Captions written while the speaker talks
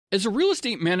As a real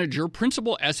estate manager,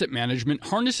 Principal Asset Management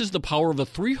harnesses the power of a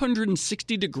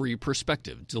 360-degree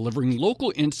perspective, delivering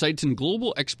local insights and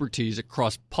global expertise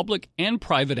across public and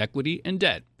private equity and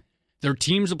debt. Their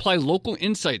teams apply local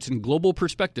insights and global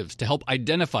perspectives to help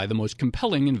identify the most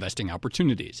compelling investing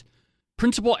opportunities.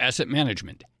 Principal Asset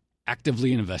Management.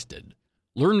 Actively invested.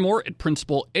 Learn more at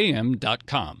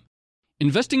principalam.com.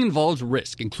 Investing involves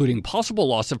risk, including possible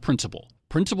loss of principal.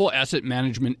 Principal Asset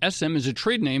Management SM is a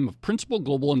trade name of Principal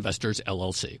Global Investors,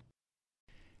 LLC.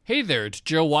 Hey there, it's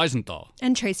Joe Weisenthal.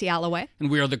 And Tracy Alloway. And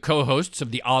we are the co-hosts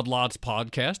of the Odd Lots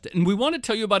podcast. And we want to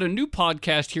tell you about a new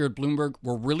podcast here at Bloomberg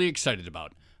we're really excited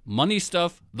about. Money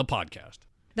Stuff, the podcast.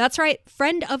 That's right.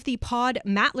 Friend of the pod,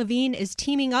 Matt Levine, is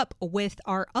teaming up with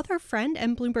our other friend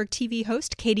and Bloomberg TV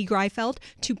host, Katie Greifeld,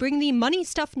 to bring the Money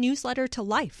Stuff newsletter to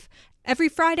life. Every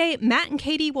Friday, Matt and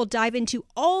Katie will dive into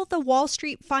all the Wall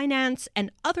Street finance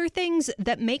and other things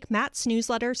that make Matt's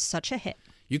newsletter such a hit.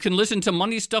 You can listen to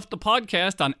Money Stuff, the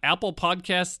podcast on Apple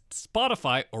Podcasts,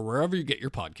 Spotify, or wherever you get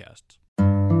your podcasts.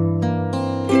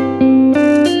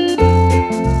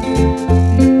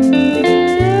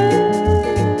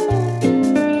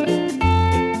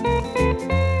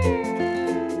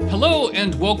 Hello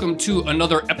and welcome to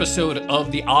another episode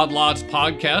of the Odd Lots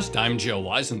podcast. I'm Joe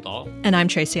Weisenthal. And I'm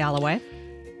Tracy Alloway.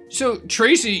 So,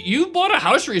 Tracy, you bought a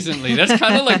house recently. That's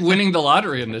kind of like winning the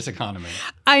lottery in this economy.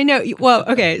 I know. Well,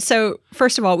 okay. So,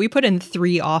 first of all, we put in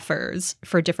 3 offers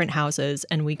for different houses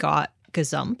and we got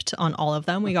gazumped on all of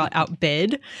them. We got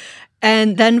outbid.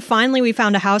 And then finally, we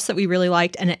found a house that we really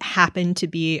liked and it happened to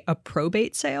be a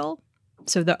probate sale.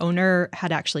 So, the owner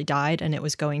had actually died and it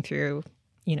was going through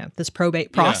this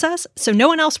probate process. Yeah. So no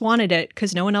one else wanted it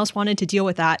because no one else wanted to deal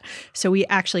with that. So we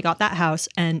actually got that house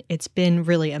and it's been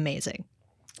really amazing.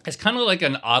 It's kind of like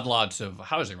an Odd Lots of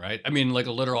housing, right? I mean, like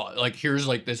a literal, like here's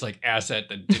like this like asset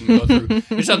that didn't go through.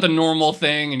 It's not the normal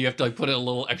thing and you have to like put in a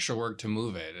little extra work to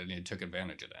move it, and you took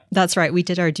advantage of that. That's right. We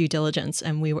did our due diligence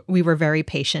and we were very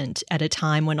patient at a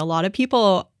time when a lot of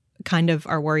people kind of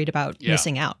are worried about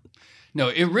missing out. No,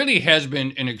 it really has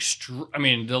been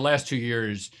the last 2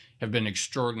 years have been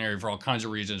extraordinary for all kinds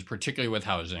of reasons, particularly with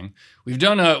housing. We've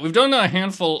done a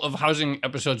handful of housing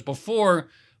episodes before,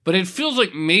 but it feels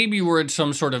like maybe we're at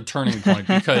some sort of turning point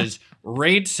because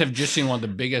rates have just seen one of the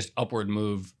biggest upward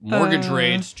move. Mortgage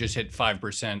rates just hit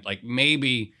 5%. Like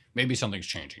maybe something's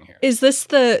changing here. Is this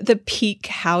the peak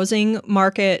housing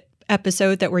market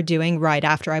episode that we're doing right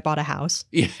after I bought a house?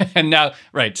 Yeah, and now,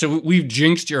 right. So we've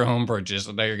jinxed your home purchase,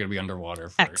 and now you're going to be underwater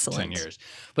for Excellent. 10 years.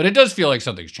 But it does feel like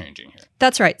something's changing here.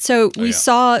 That's right. So we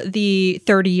saw the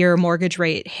 30-year mortgage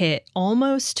rate hit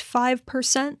almost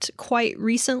 5% quite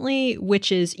recently,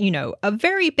 which is, a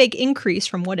very big increase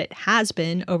from what it has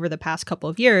been over the past couple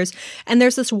of years. And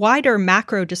there's this wider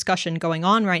macro discussion going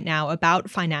on right now about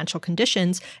financial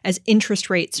conditions as interest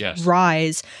rates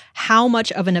rise. How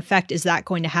much of an effect is that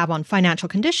going to have on financial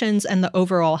conditions and the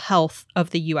overall health of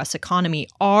the U.S. economy?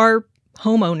 Are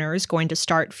homeowners going to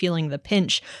start feeling the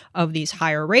pinch of these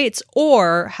higher rates,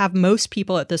 or have most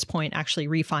people at this point actually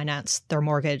refinance their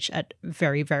mortgage at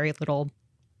very, very little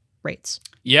rates?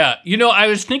 Yeah. I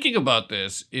was thinking about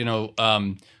this.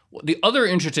 The other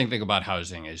interesting thing about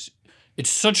housing is it's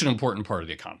such an important part of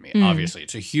the economy. Obviously,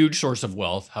 it's a huge source of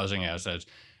wealth, housing assets.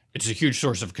 It's a huge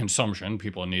source of consumption.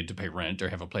 People need to pay rent or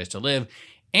have a place to live.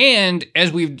 And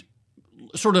as we've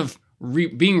sort of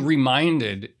being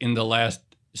reminded in the last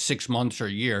 6 months or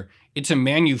a year, it's a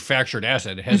manufactured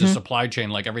asset. It has a supply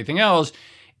chain like everything else.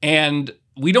 And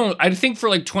I think for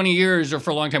like 20 years or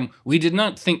for a long time, we did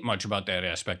not think much about that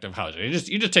aspect of housing.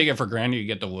 You just take it for granted. You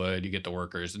get the wood, you get the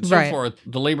workers, and so forth.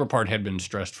 The labor part had been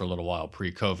stressed for a little while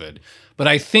pre-COVID. But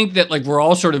I think that like we're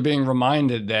all sort of being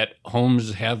reminded that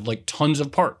homes have like tons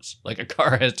of parts. Like a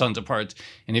car has tons of parts.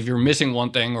 And if you're missing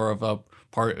one thing, or if a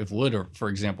part of wood, or for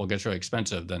example, gets really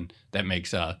expensive, then that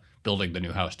makes building the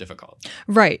new house difficult.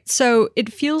 Right. So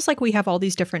it feels like we have all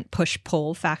these different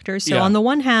push-pull factors. So on the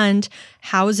one hand,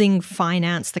 housing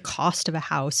finance, the cost of a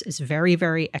house is very,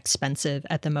 very expensive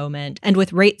at the moment. And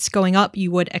with rates going up,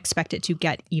 you would expect it to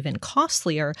get even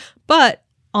costlier. But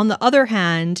on the other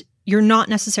hand, you're not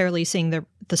necessarily seeing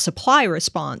the supply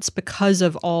response because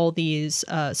of all these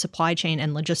supply chain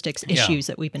and logistics issues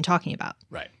that we've been talking about.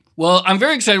 Right. Well, I'm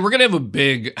very excited. We're going to have a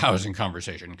big housing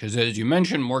conversation because, as you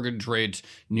mentioned, mortgage rates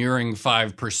nearing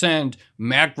 5%,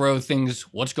 macro things,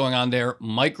 what's going on there,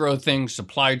 micro things,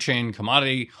 supply chain,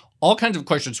 commodity, all kinds of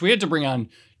questions. So we had to bring on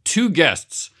 2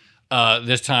 guests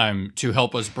this time to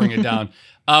help us bring it down.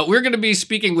 We're going to be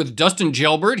speaking with Dustin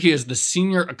Gelbert. He is the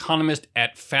senior economist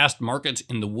at Fast Markets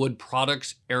in the wood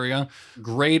products area.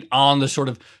 Great on the sort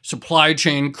of supply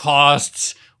chain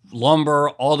costs, lumber,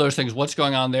 all those things, what's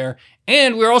going on there.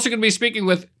 And we're also going to be speaking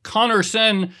with Connor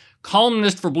Sen,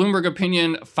 columnist for Bloomberg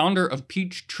Opinion, founder of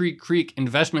Peachtree Creek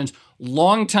Investments,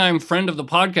 longtime friend of the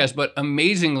podcast, but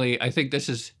amazingly, I think this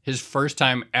is his first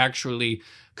time actually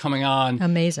coming on.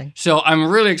 Amazing. So I'm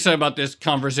really excited about this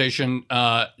conversation.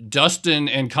 Dustin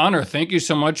and Connor, thank you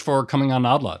so much for coming on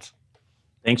Odd Lots.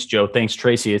 Thanks, Joe. Thanks,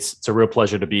 Tracy. It's a real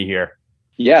pleasure to be here.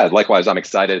 Yeah, likewise. I'm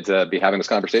excited to be having this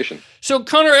conversation. So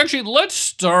Connor, actually, let's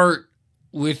start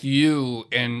with you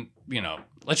and,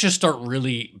 let's just start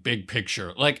really big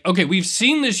picture. Like, okay, we've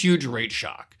seen this huge rate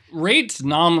shock. Rates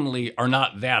nominally are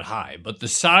not that high, but the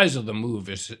size of the move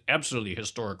is absolutely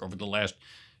historic over the last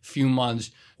few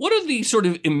months. What are the sort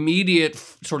of immediate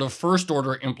sort of first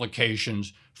order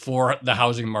implications for the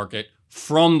housing market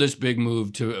from this big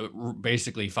move to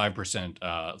basically 5%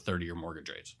 30-year mortgage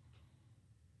rates?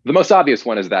 The most obvious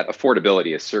one is that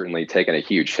affordability has certainly taken a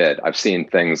huge hit. I've seen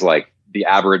things like the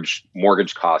average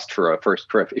mortgage cost for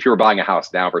if you were buying a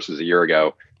house now versus a year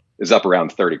ago, is up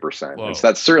around 30%. Whoa. And so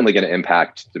that's certainly going to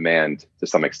impact demand to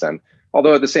some extent.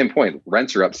 Although at the same point,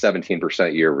 rents are up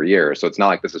 17% year over year. So it's not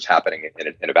like this is happening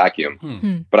in a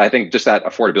vacuum. But I think just that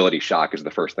affordability shock is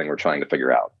the first thing we're trying to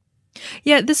figure out.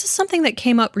 Yeah, this is something that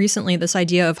came up recently, this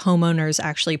idea of homeowners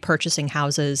actually purchasing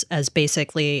houses as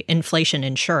basically inflation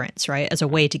insurance, right? As a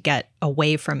way to get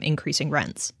away from increasing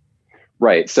rents.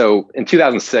 Right. So in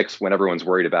 2006, when everyone's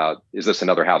worried about, is this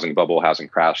another housing bubble, housing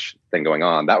crash thing going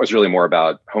on? That was really more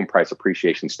about home price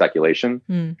appreciation speculation.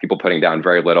 People putting down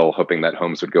very little, hoping that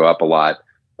homes would go up a lot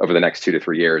over the next 2 to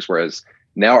 3 years. Whereas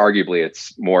now, arguably,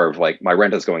 it's more of like my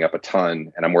rent is going up a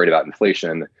ton and I'm worried about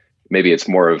inflation. Maybe it's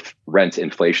more of rent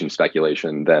inflation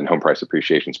speculation than home price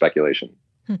appreciation speculation.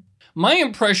 My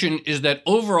impression is that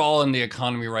overall in the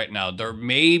economy right now, there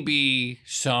may be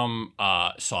some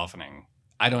softening.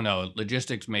 I don't know,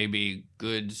 logistics maybe,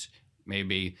 goods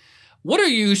maybe. What are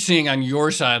you seeing on your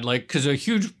side? Like, because a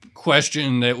huge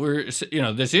question that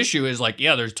this issue is like,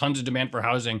 yeah, there's tons of demand for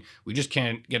housing. We just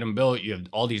can't get them built. You have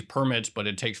all these permits, but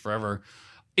it takes forever.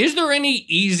 Is there any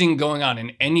easing going on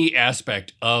in any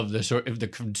aspect of the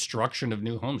construction of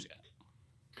new homes yet?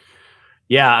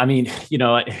 Yeah, I mean,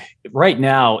 right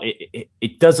now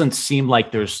it doesn't seem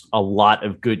like there's a lot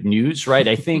of good news, right?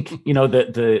 I think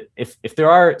if there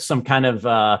are some kind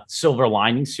of silver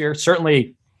linings here,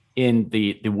 certainly in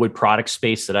the wood product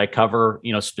space that I cover,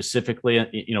 specifically,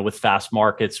 with fast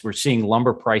markets, we're seeing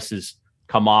lumber prices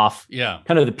come off,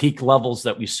 kind of the peak levels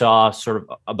that we saw sort of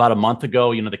about a month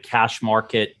ago. The cash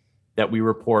market that we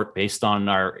report based on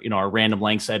our Random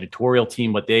Lengths editorial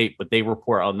team, what they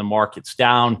report on the market's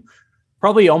down.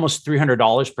 Probably almost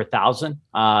 $300 per thousand.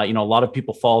 A lot of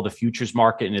people follow the futures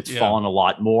market and it's fallen a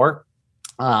lot more.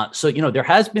 So there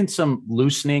has been some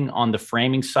loosening on the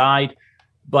framing side,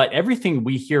 but everything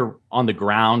we hear on the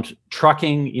ground,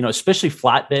 trucking, especially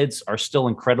flatbeds are still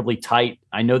incredibly tight.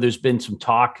 I know there's been some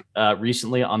talk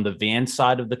recently on the van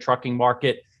side of the trucking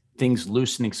market, things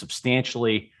loosening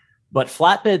substantially. But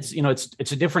flatbeds,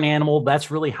 it's a different animal.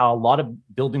 That's really how a lot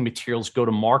of building materials go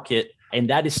to market. And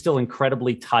that is still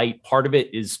incredibly tight. Part of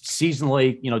it is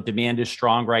seasonally, demand is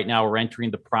strong right now. We're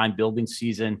entering the prime building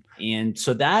season. And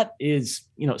so that is,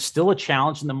 still a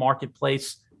challenge in the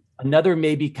marketplace. Another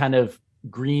maybe kind of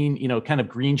green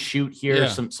shoot here,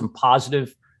 some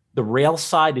positive. The rail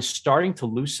side is starting to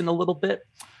loosen a little bit.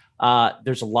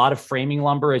 There's a lot of framing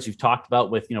lumber, as you've talked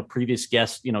about with, previous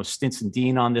guests, Stinson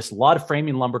Dean on this. A lot of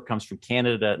framing lumber comes from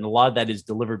Canada, and a lot of that is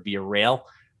delivered via rail.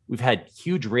 We've had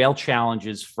huge rail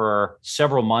challenges for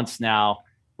several months now.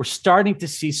 We're starting to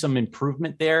see some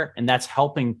improvement there, and that's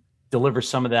helping deliver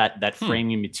some of that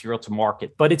framing material to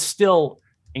market. But it's still,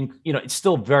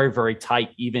 very, very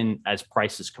tight, even as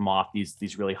prices come off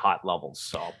these really hot levels.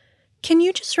 So, can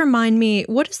you just remind me,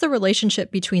 what is the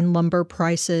relationship between lumber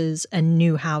prices and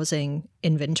new housing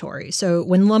inventory? So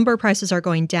when lumber prices are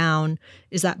going down,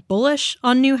 is that bullish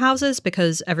on new houses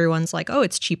because everyone's like, oh,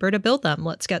 it's cheaper to build them,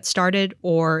 let's get started?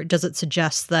 Or does it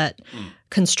suggest that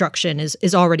construction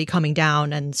is already coming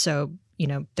down and so,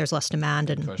 there's less demand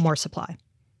and more supply?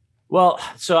 Well,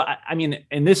 so I mean,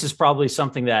 and this is probably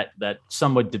something that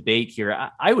some would debate here.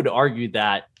 I would argue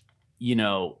that,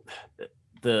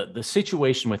 the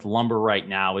situation with lumber right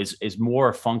now is more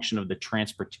a function of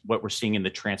what we're seeing in the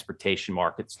transportation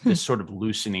markets, this sort of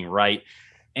loosening, right?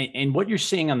 And what you're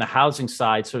seeing on the housing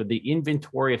side, sort of the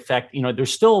inventory effect,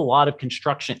 there's still a lot of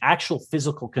construction, actual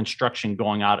physical construction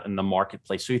going out in the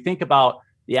marketplace. So you think about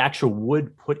the actual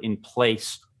wood put in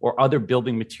place or other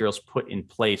building materials put in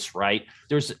place, right?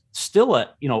 There's still a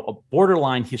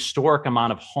borderline historic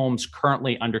amount of homes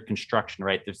currently under construction,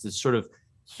 right? There's this sort of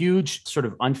huge sort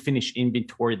of unfinished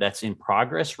inventory that's in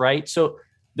progress, right? So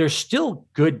there's still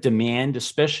good demand,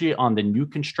 especially on the new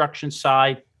construction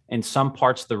side and some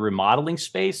parts of the remodeling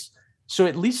space. So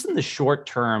at least in the short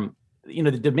term,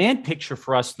 the demand picture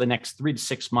for us the next 3 to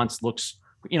 6 months looks,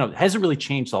 hasn't really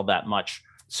changed all that much.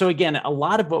 So again, a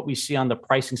lot of what we see on the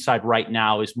pricing side right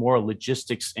now is more a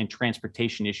logistics and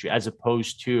transportation issue as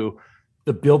opposed to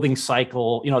the building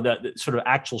cycle, the sort of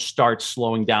actual starts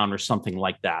slowing down or something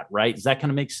like that, right? Does that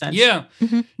kind of make sense? Yeah.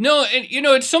 Mm-hmm. No, and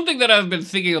it's something that I've been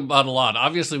thinking about a lot.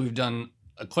 Obviously, we've done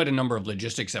quite a number of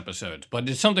logistics episodes, but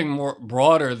it's something more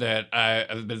broader that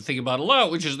I've been thinking about a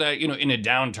lot, which is that, in a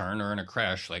downturn or in a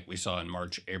crash like we saw in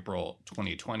March, April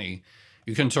 2020,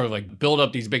 you can sort of like build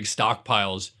up these big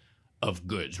stockpiles of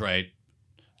goods, right?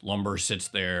 Lumber sits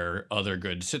there, other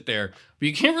goods sit there, but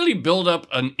you can't really build up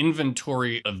an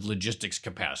inventory of logistics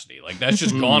capacity. Like that's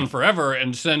just gone forever.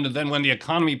 And then when the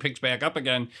economy picks back up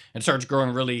again and starts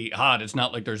growing really hot, it's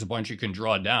not like there's a bunch you can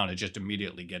draw down. It just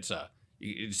immediately gets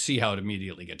you see how it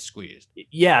immediately gets squeezed.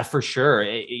 Yeah, for sure.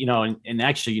 And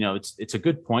actually, it's a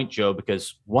good point, Joe,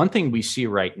 because one thing we see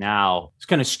right now is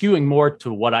kind of skewing more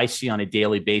to what I see on a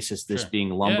daily basis, this being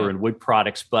lumber and wood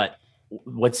products. But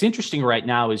what's interesting right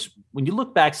now is when you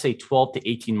look back, say 12 to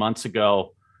 18 months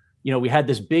ago, we had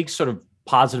this big sort of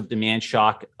positive demand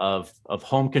shock of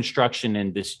home construction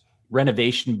and this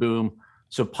renovation boom.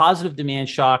 So positive demand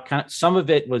shock, some of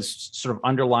it was sort of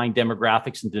underlying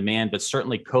demographics and demand, but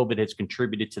certainly COVID has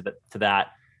contributed to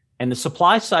that. And the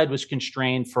supply side was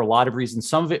constrained for a lot of reasons.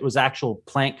 Some of it was actual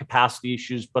plant capacity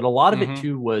issues, but a lot of it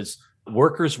too was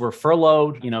workers were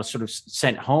furloughed, sort of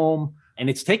sent home. And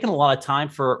it's taken a lot of time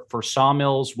for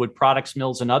sawmills, wood products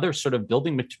mills, and other sort of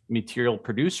building material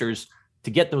producers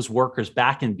to get those workers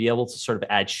back and be able to sort of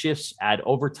add shifts, add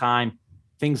overtime,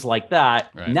 things like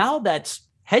that. Right. Now that's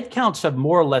headcounts have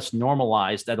more or less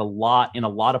normalized in a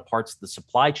lot of parts of the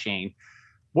supply chain.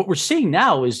 What we're seeing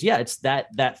now is, it's that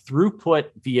throughput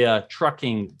via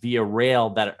trucking, via rail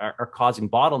that are causing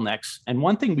bottlenecks. And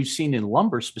one thing we've seen in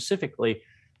lumber specifically,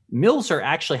 mills are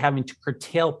actually having to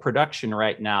curtail production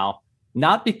right now,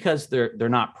 not because they're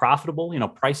not profitable.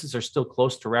 Prices are still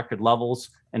close to record levels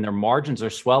and their margins are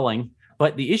swelling.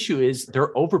 But the issue is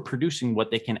they're overproducing what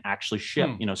they can actually ship.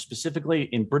 Specifically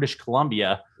in British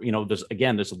Columbia, there's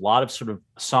a lot of sort of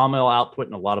sawmill output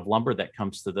and a lot of lumber that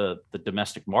comes to the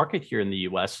domestic market here in the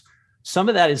US. Some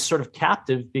of that is sort of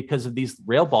captive because of these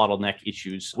rail bottleneck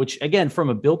issues, which again, from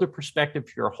a builder perspective,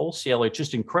 if you're a wholesaler, it's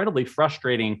just incredibly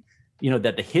frustrating,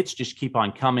 that the hits just keep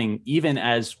on coming, even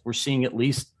as we're seeing at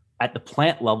least at the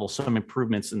plant level, some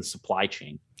improvements in the supply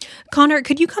chain. Connor,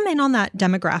 could you come in on that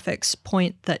demographics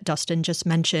point that Dustin just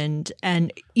mentioned?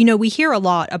 And, we hear a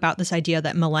lot about this idea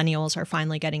that millennials are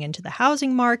finally getting into the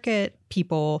housing market.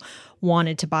 People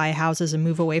wanted to buy houses and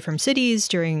move away from cities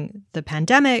during the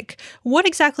pandemic. What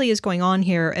exactly is going on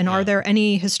here? And are there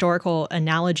any historical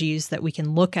analogies that we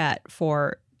can look at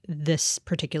for this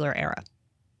particular era?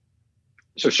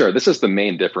 So sure, this is the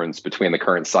main difference between the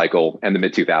current cycle and the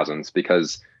mid-2000s,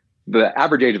 because the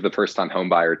average age of the first-time home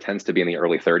buyer tends to be in the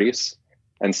early 30s.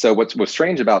 And so what's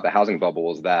strange about the housing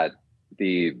bubble is that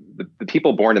the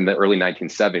people born in the early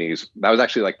 1970s, that was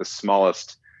actually like the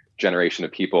smallest generation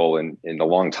of people in a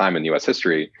long time in US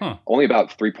history. Only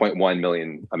about 3.1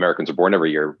 million Americans are born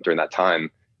every year during that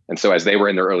time. And so as they were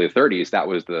in their early 30s, that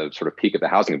was the sort of peak of the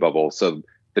housing bubble. So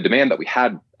the demand that we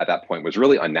had at that point was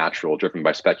really unnatural, driven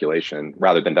by speculation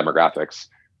rather than demographics.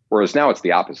 Whereas now it's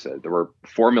the opposite. There were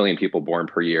 4 million people born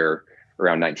per year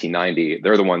around 1990.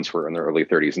 They're the ones who are in their early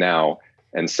 30s now.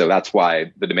 And so that's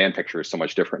why the demand picture is so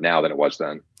much different now than it was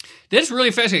then. That's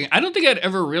really fascinating. I don't think I'd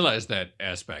ever realized that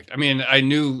aspect. I mean, I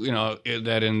knew,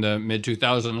 that in the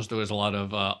mid-2000s, there was a lot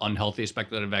of unhealthy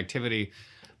speculative activity,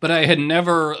 but I had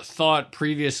never thought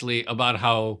previously about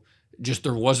how just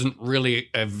there wasn't really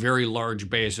a very large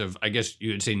base of, I guess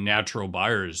you would say, natural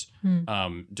buyers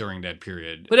during that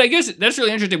period. But I guess that's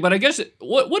really interesting. But I guess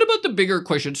what about the bigger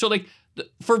question? So like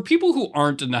for people who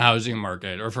aren't in the housing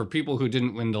market, or for people who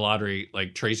didn't win the lottery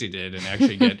like Tracy did and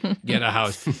actually get a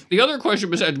house, the other question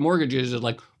besides mortgages is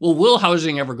like, well, will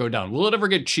housing ever go down? Will it ever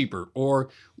get cheaper? Or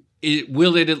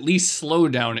will it at least slow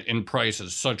down in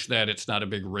prices such that it's not a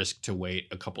big risk to wait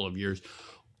a couple of years?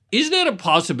 Is that a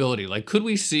possibility? Like, could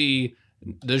we see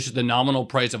the nominal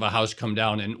price of a house come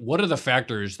down? And what are the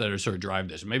factors that are sort of drive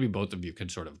this? Maybe both of you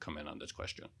could sort of come in on this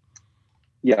question.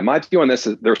 Yeah, my view on this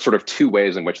is there's sort of two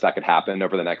ways in which that could happen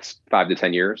over the next 5 to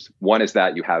 10 years. One is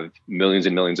that you have millions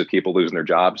and millions of people losing their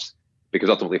jobs, because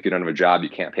ultimately, if you don't have a job, you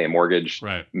can't pay a mortgage.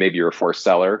 Right. Maybe you're a forced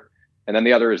seller. And then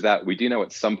the other is that we do know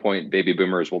at some point baby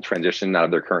boomers will transition out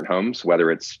of their current homes,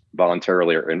 whether it's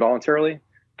voluntarily or involuntarily.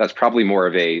 That's probably more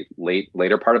of a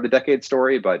later part of the decade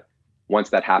story. But once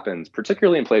that happens,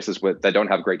 particularly in places that don't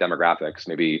have great demographics,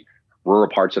 maybe rural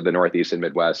parts of the Northeast and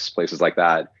Midwest, places like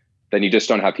that, then you just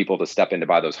don't have people to step in to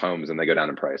buy those homes and they go down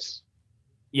in price.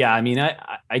 Yeah, I mean,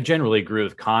 I generally agree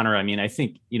with Connor. I mean, I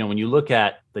think, when you look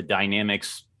at the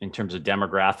dynamics in terms of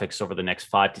demographics over the next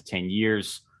 5 to 10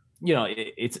 years,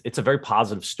 it's a very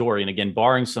positive story. And again,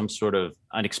 barring some sort of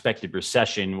unexpected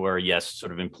recession where, yes,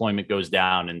 sort of employment goes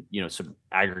down and, sort of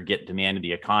aggregate demand in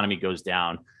the economy goes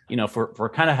down, for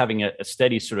kind of having a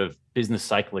steady sort of business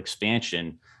cycle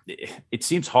expansion, it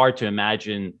seems hard to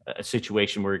imagine a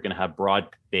situation where you're going to have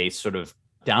broad-based sort of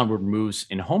downward moves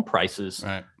in home prices.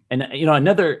 Right. And,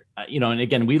 another, and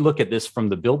again, we look at this from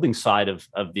the building side of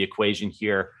the equation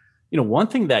here. One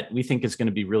thing that we think is going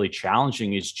to be really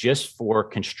challenging is just for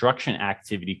construction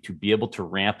activity to be able to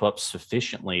ramp up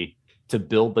sufficiently to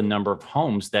build the number of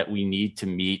homes that we need to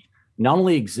meet not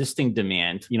only existing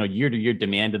demand, year-to-year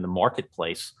demand in the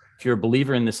marketplace. If you're a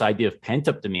believer in this idea of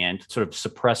pent-up demand, sort of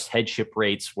suppressed headship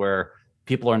rates where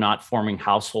people are not forming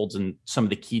households and some of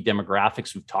the key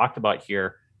demographics we've talked about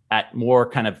here at more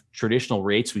kind of traditional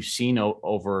rates we've seen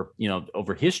over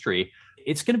history,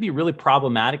 it's going to be really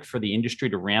problematic for the industry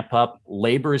to ramp up.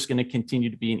 Labor is going to continue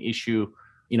to be an issue.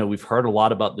 We've heard a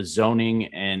lot about the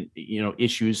zoning and,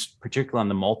 issues, particularly on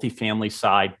the multifamily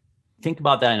side. Think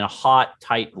about that in a hot,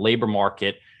 tight labor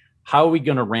market. How are we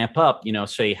going to ramp up,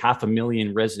 say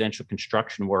 500,000 residential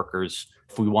construction workers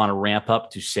if we want to ramp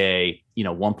up to, say,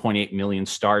 1.8 million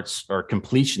starts or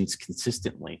completions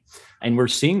consistently? And we're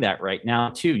seeing that right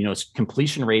now too.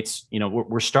 Completion rates,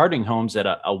 we're starting homes at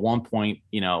a 1.6,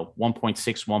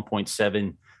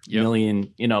 1.7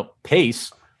 million,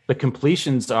 pace, but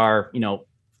completions are,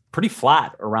 pretty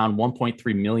flat around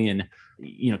 1.3 million,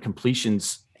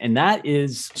 completions. And that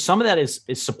is, some of that is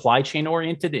supply chain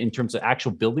oriented in terms of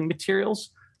actual building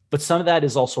materials, but some of that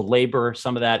is also labor.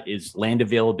 Some of that is land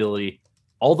availability.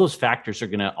 All those factors are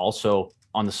going to also,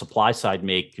 on the supply side,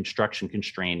 make construction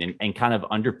constrained and kind of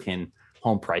underpin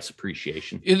home price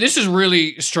appreciation. This is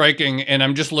really striking. And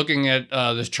I'm just looking at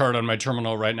this chart on my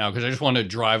terminal right now because I just want to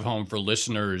drive home for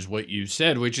listeners what you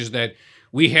said, which is that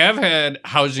we have had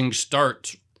housing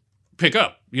starts pick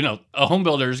up. A home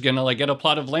builder is going to get a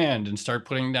plot of land and start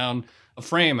putting down a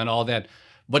frame and all that.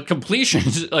 But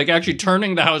completions, actually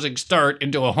turning the housing start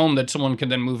into a home that someone can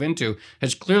then move into,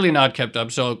 has clearly not kept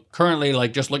up. So currently,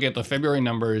 just look at the February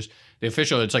numbers, the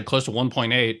official, it's close to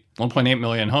 1.8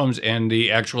 million homes, and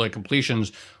the actual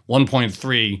completions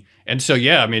 1.3. And so,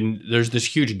 yeah, I mean, there's this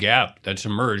huge gap that's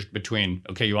emerged between,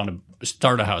 okay, you want to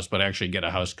start a house, but actually get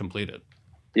a house completed.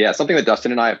 Yeah, something that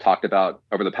Dustin and I have talked about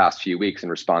over the past few weeks in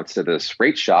response to this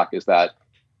rate shock is that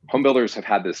home builders have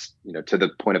had this, to the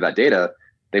point of that data,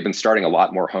 they've been starting a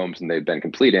lot more homes than they've been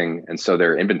completing. And so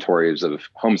their inventories of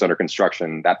homes under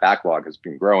construction, that backlog has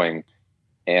been growing.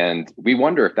 And we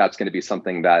wonder if that's going to be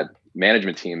something that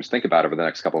management teams think about over the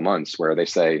next couple of months, where they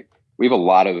say, we have a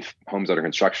lot of homes under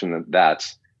construction that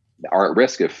are at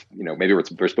risk if, maybe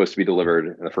they're supposed to be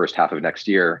delivered in the first half of next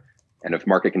year. And if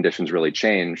market conditions really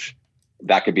change,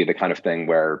 that could be the kind of thing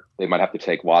where they might have to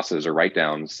take losses or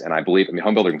write-downs. And I believe,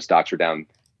 home building stocks are down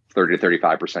 30 to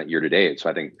 35% year to date. So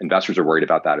I think investors are worried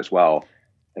about that as well.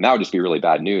 And that would just be really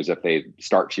bad news if they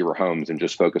start fewer homes and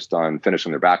just focused on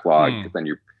finishing their backlog. Then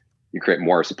you create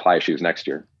more supply issues next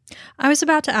year. I was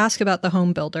about to ask about the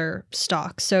home builder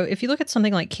stock. So if you look at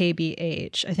something like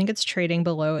KBH, I think it's trading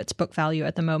below its book value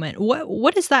at the moment.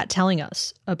 What is that telling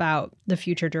us about the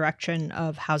future direction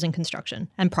of housing construction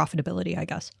and profitability, I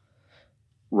guess?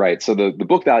 Right. So the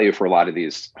book value for a lot of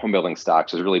these home building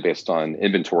stocks is really based on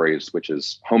inventories, which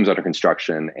is homes under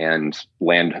construction and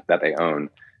land that they own.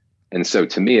 And so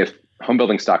to me, if home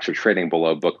building stocks are trading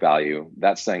below book value,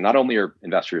 that's saying not only are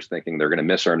investors thinking they're going to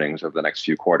miss earnings over the next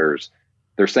few quarters,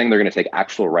 they're saying they're going to take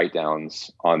actual write-downs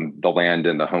on the land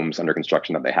and the homes under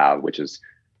construction that they have, which is,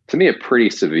 to me, a pretty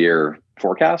severe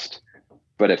forecast.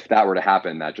 But if that were to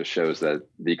happen, that just shows that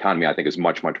the economy, I think, is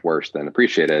much, much worse than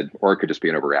appreciated, or it could just be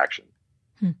an overreaction.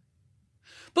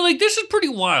 But this is pretty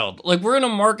wild. We're in a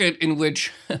market in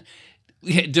which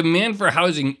demand for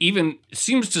housing even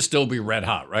seems to still be red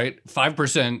hot, right?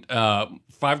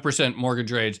 5%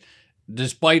 mortgage rates.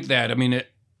 Despite that, I mean,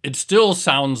 it still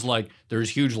sounds like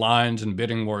there's huge lines and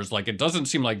bidding wars. It doesn't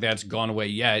seem like that's gone away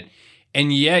yet.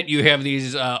 And yet you have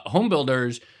these home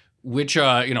builders, which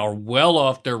are well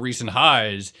off their recent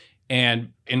highs.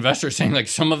 And investors saying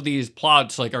some of these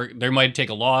plots they might take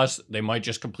a loss, they might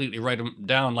just completely write them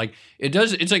down.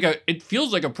 It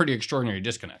feels like a pretty extraordinary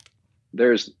disconnect.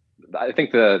 There's I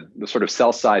think the sort of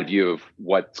sell side view of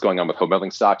what's going on with home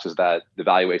building stocks is that the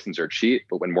valuations are cheap,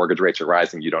 but when mortgage rates are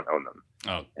rising, you don't own them.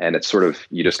 Oh. And it's sort of,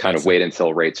 you just kind of wait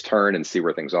until rates turn and see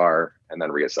where things are and then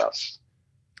reassess.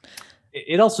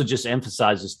 It also just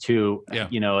emphasizes too,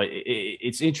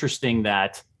 it's interesting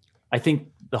that I think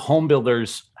the home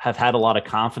builders have had a lot of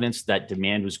confidence that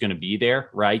demand was going to be there,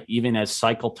 right? Even as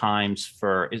cycle times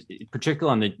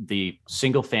particularly on the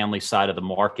single family side of the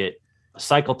market,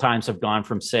 cycle times have gone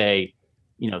from, say,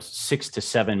 6 to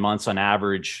 7 months on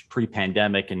average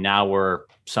pre-pandemic, and now we're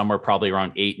somewhere probably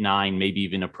around 8, 9, maybe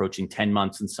even approaching 10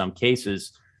 months in some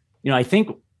cases. I think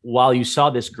while you saw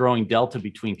this growing delta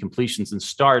between completions and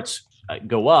starts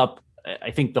go up,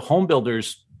 I think the home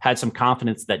builders had some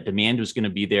confidence that demand was going to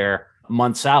be there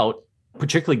months out,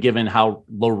 particularly given how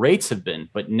low rates have been.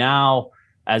 But now,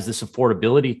 as this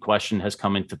affordability question has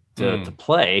come into to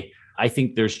play, I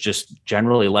think there's just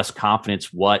generally less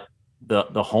confidence what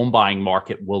the home buying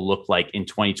market will look like in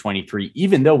 2023,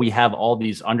 even though we have all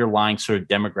these underlying sort of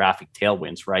demographic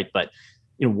tailwinds, right? But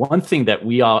one thing that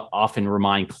we often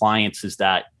remind clients is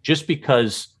that just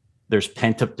because there's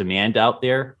pent-up demand out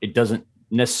there, it doesn't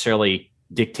necessarily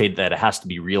dictate that it has to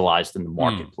be realized in the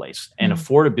marketplace. And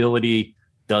affordability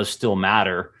does still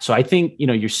matter. So I think,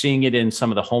 you're seeing it in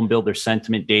some of the home builder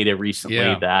sentiment data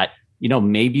recently that,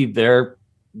 maybe they're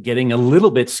getting a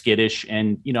little bit skittish.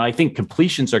 And, I think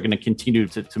completions are going to continue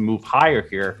to move higher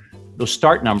here. Those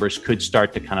start numbers could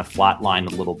start to kind of flatline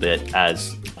a little bit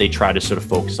as they try to sort of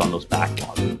focus on those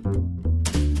backlogs.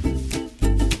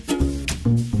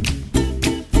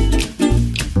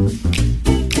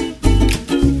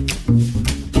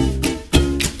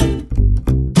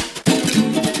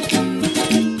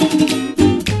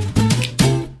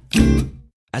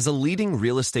 As a leading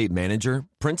real estate manager,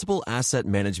 Principal Asset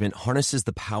Management harnesses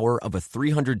the power of a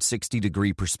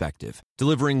 360-degree perspective,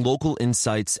 delivering local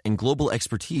insights and global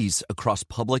expertise across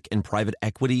public and private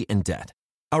equity and debt.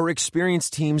 Our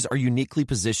experienced teams are uniquely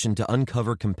positioned to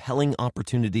uncover compelling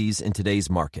opportunities in today's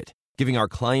market, giving our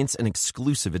clients an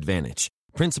exclusive advantage.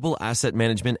 Principal Asset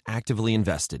Management actively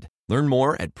invested. Learn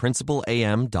more at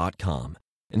principalam.com.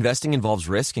 Investing involves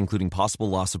risk, including possible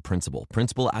loss of principal.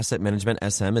 Principal Asset Management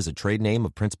SM is a trade name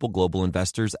of Principal Global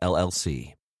Investors,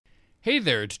 LLC. Hey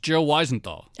there, it's Joe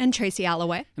Weisenthal. And Tracy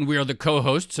Alloway. And we are the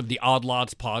co-hosts of the Odd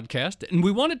Lots podcast. And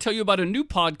we want to tell you about a new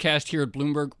podcast here at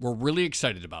Bloomberg we're really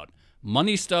excited about.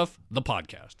 Money Stuff, the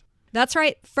podcast. That's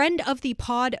right. Friend of the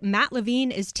pod, Matt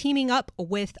Levine, is teaming up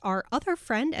with our other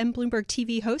friend and Bloomberg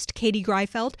TV host, Katie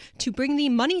Greifeld, to bring the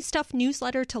Money Stuff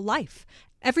newsletter to life.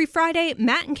 Every Friday,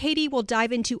 Matt and Katie will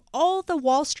dive into all the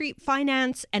Wall Street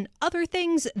finance and other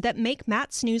things that make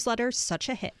Matt's newsletter such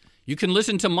a hit. You can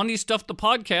listen to Money Stuff, the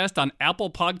podcast on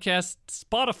Apple Podcasts,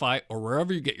 Spotify, or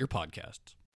wherever you get your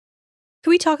podcasts.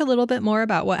 Can we talk a little bit more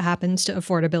about what happens to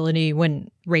affordability when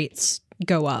rates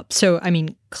go up? So,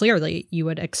 clearly you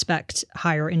would expect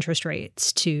higher interest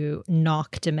rates to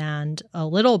knock demand a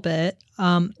little bit.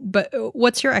 But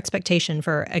what's your expectation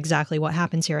for exactly what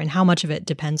happens here, and how much of it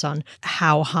depends on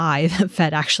how high the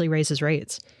Fed actually raises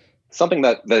rates? Something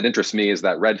that interests me is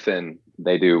that Redfin,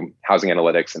 they do housing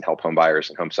analytics and help home buyers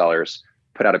and home sellers,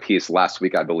 put out a piece last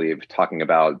week, I believe, talking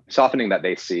about softening that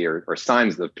they see or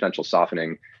signs of potential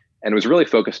softening. And it was really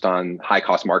focused on high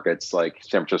cost markets like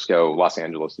San Francisco, Los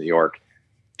Angeles, New York,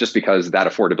 just because that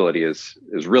affordability is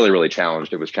really, really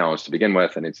challenged. It was challenged to begin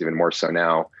with, and it's even more so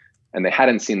now. And they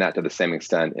hadn't seen that to the same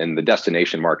extent in the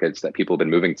destination markets that people have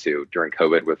been moving to during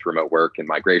COVID with remote work and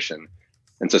migration.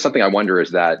 And so something I wonder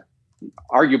is that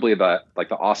arguably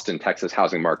the Austin, Texas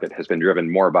housing market has been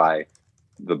driven more by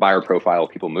the buyer profile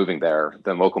of people moving there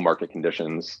than local market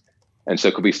conditions. And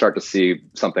so could we start to see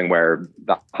something where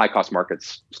the high cost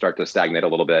markets start to stagnate a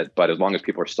little bit, but as long as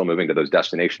people are still moving to those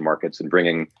destination markets and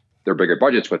bringing their bigger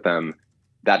budgets with them,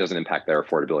 that doesn't impact their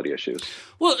affordability issues?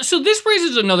 Well, so this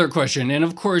raises another question. And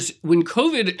of course, when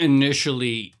COVID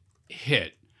initially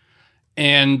hit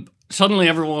and suddenly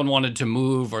everyone wanted to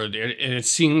move, or it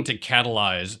seemed to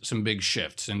catalyze some big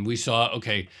shifts. And we saw,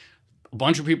 okay, a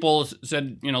bunch of people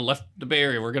said, left the Bay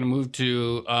Area, we're going to move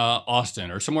to Austin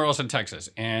or somewhere else in Texas.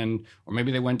 Or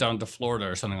maybe they went down to Florida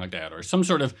or something like that, or some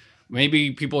sort of,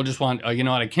 maybe people just want,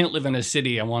 I can't live in a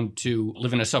city, I want to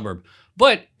live in a suburb.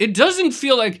 But it doesn't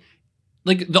feel like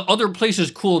the other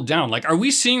places cooled down. Like, are we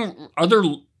seeing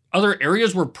other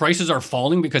areas where prices are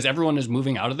falling because everyone is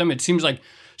moving out of them? It seems like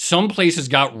some places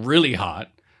got really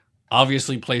hot,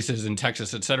 obviously places in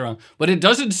Texas, et cetera. But it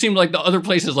doesn't seem like the other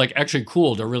places actually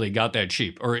cooled or really got that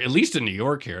cheap, or at least in New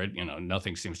York here,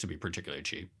 nothing seems to be particularly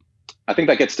cheap. I think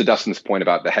that gets to Dustin's point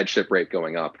about the headship rate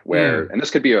going up, where, and this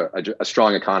could be a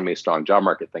strong economy, strong job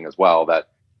market thing as well, that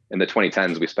in the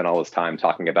 2010s, we spent all this time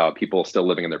talking about people still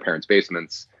living in their parents'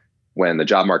 basements when the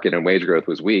job market and wage growth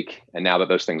was weak. And now that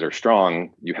those things are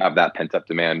strong, you have that pent up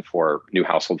demand for new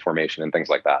household formation and things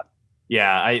like that.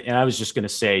 Yeah, I was just going to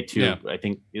say too, I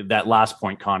think that last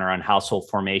point, Connor, on household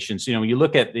formations, when you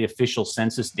look at the official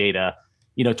census data,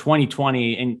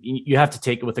 2020, and you have to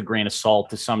take it with a grain of salt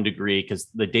to some degree because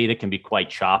the data can be quite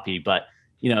choppy. But,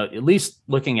 at least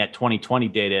looking at 2020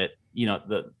 data,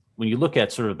 when you look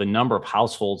at sort of the number of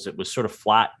households, it was sort of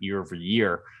flat year over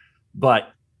year.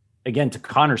 But again, to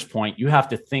Connor's point, you have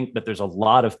to think that there's a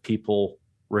lot of people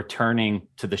returning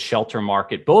to the shelter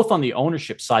market, both on the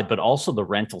ownership side, but also the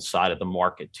rental side of the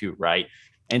market too, right?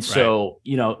 And so,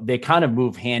 they kind of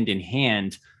move hand in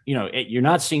hand. You're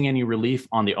not seeing any relief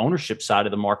on the ownership side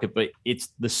of the market, but it's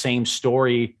the same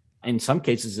story in some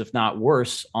cases, if not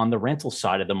worse, on the rental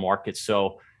side of the market.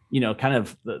 So, kind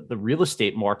of the real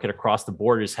estate market across the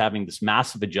board is having this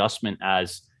massive adjustment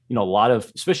as, a lot of,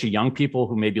 especially young people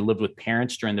who maybe lived with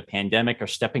parents during the pandemic are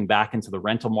stepping back into the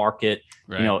rental market.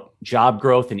 Right. Job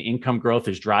growth and income growth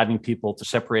is driving people to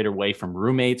separate away from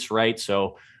roommates, right?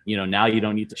 So, now you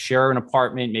don't need to share an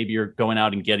apartment. Maybe you're going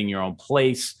out and getting your own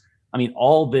place. I mean,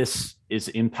 all this is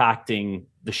impacting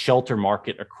the shelter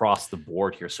market across the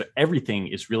board here. So everything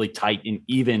is really tight, and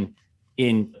even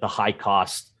in the high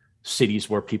cost cities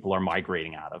where people are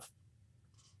migrating out of.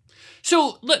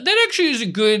 So that actually is a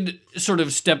good sort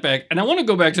of step back. And I want to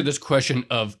go back to this question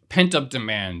of pent-up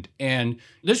demand. And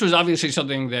this was obviously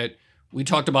something that we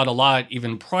talked about a lot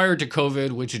even prior to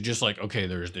COVID, which is just like, okay,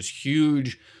 there's this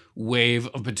huge wave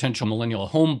of potential millennial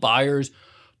home buyers.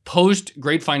 Post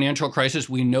Great Financial Crisis,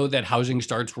 we know that housing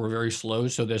starts were very slow.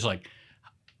 So there's like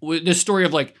this story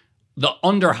of like the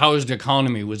underhoused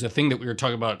economy was a thing that we were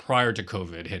talking about prior to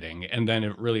COVID hitting, and then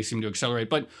it really seemed to accelerate.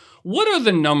 But what are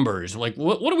the numbers? Like,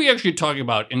 what are we actually talking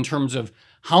about in terms of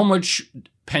how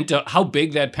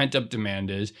big that pent up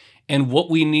demand is, and what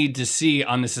we need to see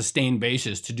on a sustained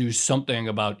basis to do something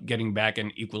about getting back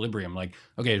in equilibrium? Like,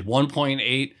 okay, is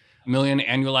 1.8 million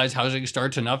annualized housing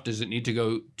starts enough? Does it need to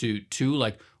go to 2?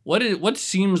 Like, what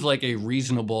seems like a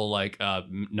reasonable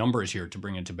numbers here to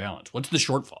bring into balance? What's the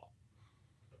shortfall?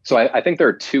 So I think there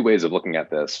are two ways of looking at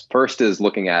this. First is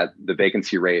looking at the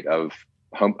vacancy rate of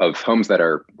homes that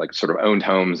are like sort of owned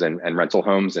homes and rental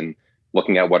homes, and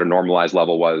looking at what a normalized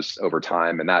level was over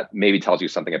time. And that maybe tells you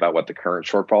something about what the current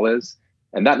shortfall is.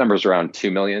 And that number is around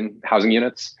 2 million housing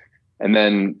units. And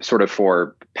then sort of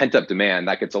for pent up demand,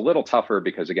 that gets a little tougher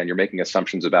because, again, you're making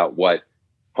assumptions about what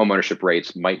homeownership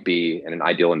rates might be in an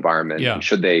ideal environment. Yeah. And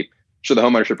should the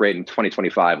homeownership rate in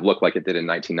 2025 look like it did in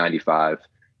 1995?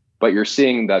 But you're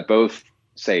seeing that both,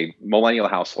 say, millennial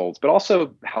households, but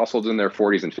also households in their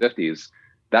 40s and 50s,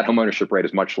 that homeownership rate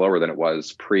is much lower than it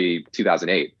was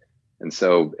pre-2008. And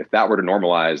so if that were to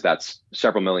normalize, that's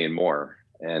several million more.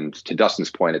 And to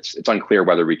Dustin's point, it's unclear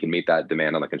whether we can meet that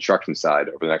demand on the construction side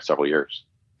over the next several years.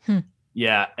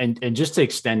 Yeah. And just to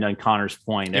extend on Connor's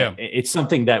point, it's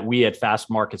something that we at Fast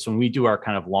Markets, when we do our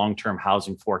kind of long-term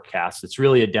housing forecast, it's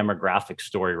really a demographic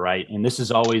story, right? And this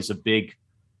is always a big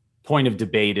point of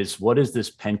debate is what is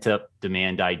this pent-up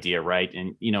demand idea, right?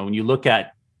 And, when you look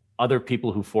at other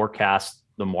people who forecast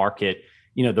the market,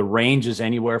 the range is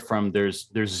anywhere from there's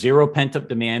zero pent-up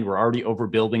demand, we're already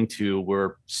overbuilding, to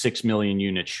we're 6 million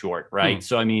units short, right?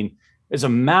 So, I mean, there's a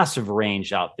massive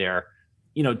range out there.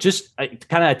 Just to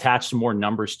kind of attach some more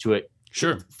numbers to it.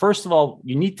 Sure. First of all,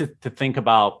 you need to think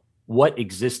about what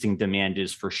existing demand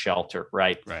is for shelter,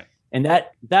 right? Right. And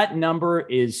that number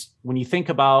is, when you think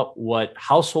about what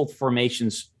household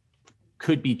formations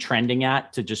could be trending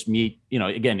at to just meet,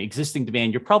 again, existing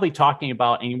demand, you're probably talking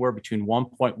about anywhere between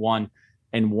 1.1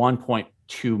 and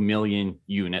 1.2 million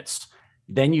units.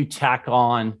 Then you tack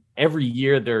on every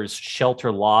year there's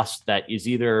shelter loss that is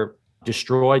either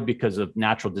destroyed because of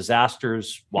natural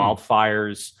disasters,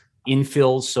 wildfires,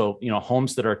 infills. So,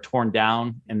 homes that are torn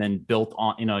down and then built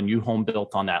on, a new home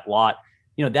built on that lot.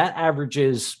 That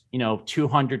averages,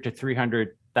 200 to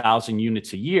 300,000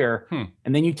 units a year.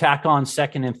 And then you tack on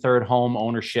second and third home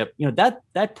ownership,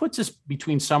 that puts us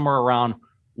between somewhere around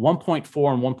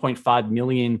 1.4 and 1.5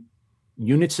 million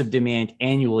units of demand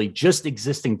annually, just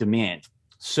existing demand.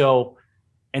 So,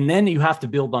 and then you have to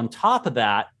build on top of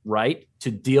that, right,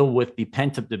 to deal with the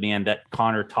pent-up demand that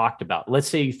Connor talked about. Let's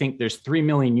say you think there's 3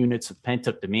 million units of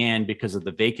pent-up demand because of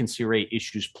the vacancy rate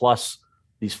issues plus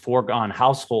these foregone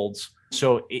households.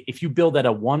 So if you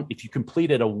if you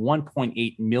complete at a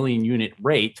 1.8 million unit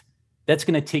rate, that's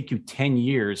going to take you 10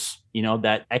 years.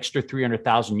 That extra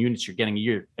 300,000 units you're getting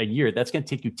a year, that's going to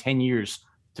take you 10 years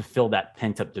to fill that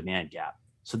pent-up demand gap.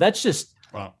 So that's just,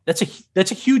 wow, that's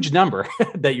a huge number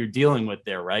that you're dealing with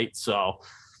there, right? So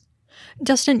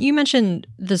Dustin, you mentioned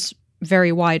this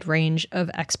very wide range of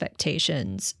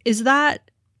expectations. Is that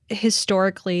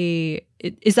historically,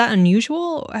 is that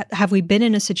unusual? Have we been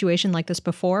in a situation like this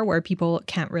before where people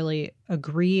can't really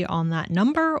agree on that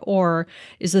number? Or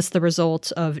is this the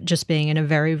result of just being in a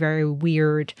very, very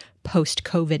weird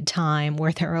post-COVID time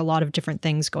where there are a lot of different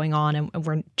things going on and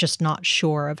we're just not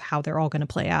sure of how they're all going to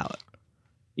play out?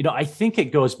 I think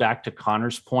it goes back to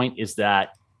Connor's point, is that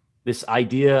this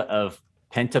idea of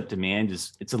pent-up demand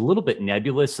it's a little bit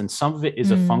nebulous, and some of it is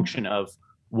a function of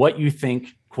what you think,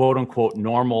 quote unquote,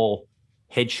 normal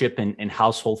headship and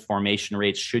household formation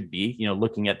rates should be,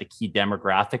 looking at the key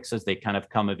demographics as they kind of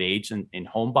come of age in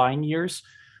home buying years.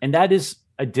 And that is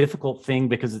a difficult thing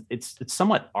because it's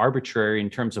somewhat arbitrary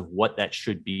in terms of what that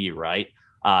should be, right?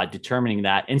 Determining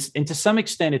that. And to some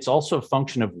extent, it's also a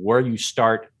function of where you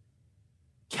start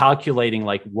calculating,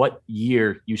 like what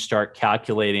year you start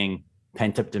calculating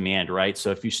pent-up demand, right?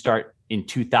 So if you start in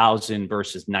 2000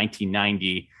 versus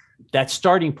 1990, that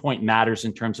starting point matters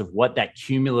in terms of what that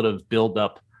cumulative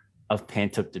buildup of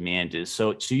pent-up demand is.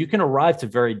 So you can arrive to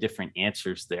very different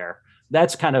answers there.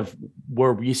 That's kind of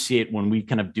where we see it when we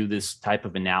kind of do this type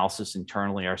of analysis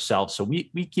internally ourselves. So we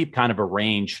keep kind of a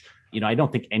range. I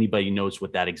don't think anybody knows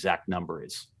what that exact number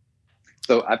is.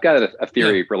 So I've got a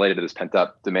theory related to this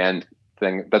pent-up demand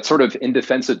thing that's sort of in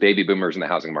defense of baby boomers in the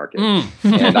housing market.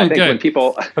 And I think when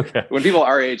people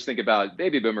our age think about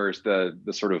baby boomers, the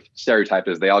sort of stereotype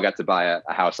is they all got to buy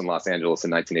a house in Los Angeles in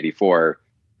 1984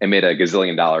 and made $1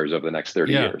 gazillion over the next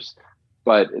 30 years.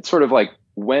 But it's sort of like,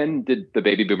 when did the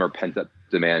baby boomer pent-up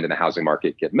demand in the housing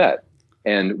market get met?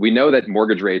 And we know that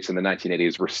mortgage rates in the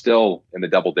 1980s were still in the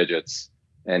double digits.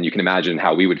 And you can imagine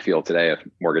how we would feel today if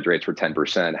mortgage rates were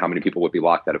 10%, how many people would be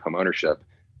locked out of home ownership.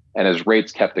 And as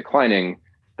rates kept declining,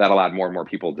 that allowed more and more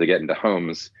people to get into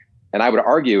homes. And I would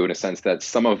argue, in a sense, that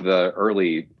some of the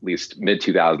early, at least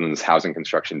mid-2000s housing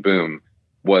construction boom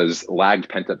was lagged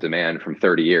pent-up demand from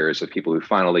 30 years of people who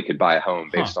finally could buy a home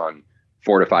based on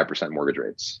 4 to 5% mortgage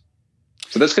rates.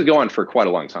 So this could go on for quite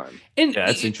a long time. And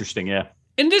that's interesting, yeah.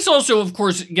 And this also, of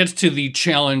course, gets to the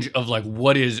challenge of like,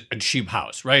 what is a cheap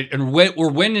house, right? And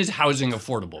when is housing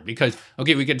affordable? Because,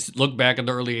 okay, we could look back at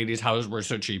the early 80s, houses were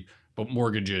so cheap, but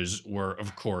mortgages were,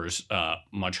 of course,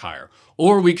 much higher.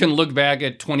 Or we can look back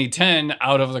at 2010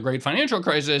 out of the great financial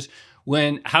crisis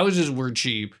when houses were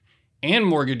cheap and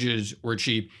mortgages were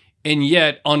cheap, and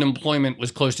yet unemployment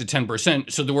was close to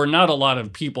 10%. So there were not a lot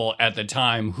of people at the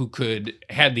time who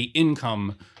had the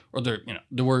income, or there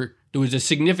was a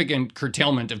significant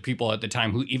curtailment of people at the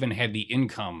time who even had the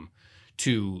income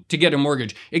to get a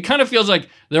mortgage. It kind of feels like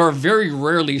there are very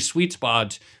rarely sweet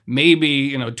spots,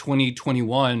 maybe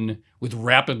 2021 with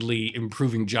rapidly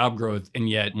improving job growth, and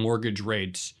yet mortgage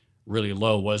rates really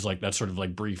low was like that sort of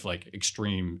like brief, like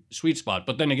extreme sweet spot.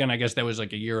 But then again, I guess that was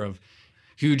like a year of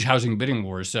huge housing bidding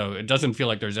wars. So it doesn't feel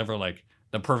like there's ever like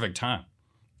the perfect time.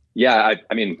 Yeah,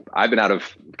 I mean, I've been out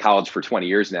of college for 20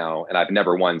 years now, and I've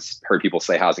never once heard people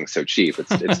say housing's so cheap.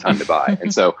 It's time to buy.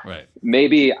 And so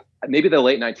maybe the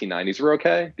late 1990s were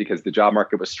okay because the job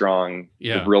market was strong.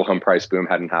 The real home price boom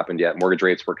hadn't happened yet. Mortgage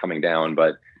rates were coming down,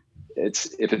 but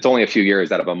if it's only a few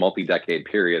years out of a multi-decade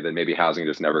period, then maybe housing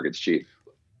just never gets cheap.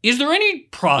 Is there any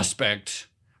prospect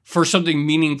for something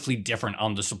meaningfully different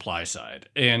on the supply side?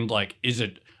 And like, is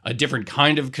it a different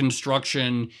kind of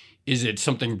construction? Is it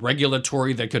something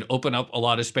regulatory that could open up a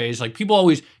lot of space? Like people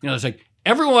always, it's like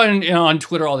everyone on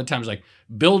Twitter all the time is like,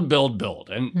 build, build, build.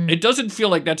 And it doesn't feel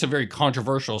like that's a very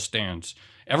controversial stance.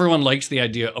 Everyone likes the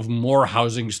idea of more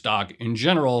housing stock in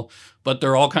general, but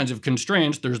there are all kinds of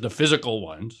constraints. There's the physical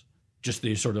ones, just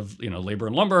the sort of, labor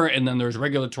and lumber. And then there's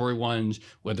regulatory ones,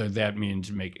 whether that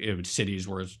means make cities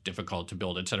where it's difficult to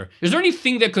build, et cetera. Is there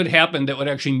anything that could happen that would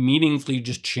actually meaningfully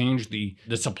just change the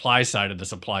supply side of the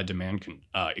supply demand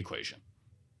equation?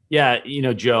 Yeah.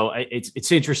 Joe,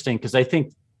 it's interesting because I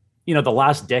think, the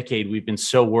last decade, we've been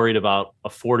so worried about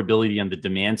affordability on the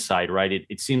demand side, right?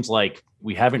 It seems like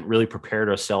we haven't really prepared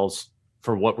ourselves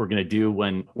for what we're going to do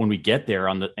when we get there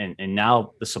and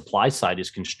now the supply side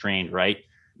is constrained, right?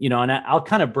 And I'll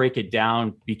kind of break it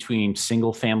down between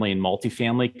single family and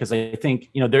multifamily, because I think,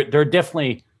 there are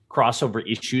definitely crossover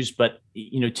issues. But,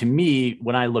 to me,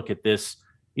 when I look at this,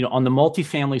 on the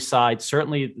multifamily side,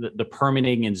 certainly the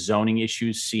permitting and zoning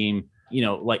issues seem,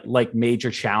 like major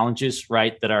challenges,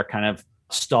 right, that are kind of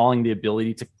stalling the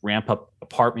ability to ramp up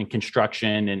apartment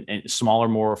construction and smaller,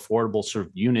 more affordable sort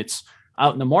of units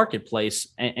out in the marketplace.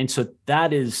 And so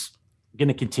that is going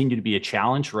to continue to be a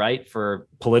challenge, right? For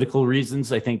political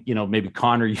reasons. I think, maybe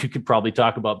Connor, you could probably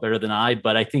talk about better than I,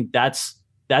 but I think that's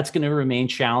going to remain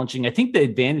challenging. I think the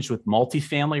advantage with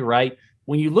multifamily, right?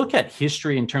 when you look at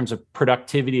history in terms of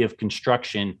productivity of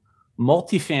construction,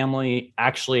 multifamily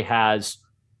actually has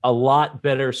a lot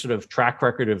better sort of track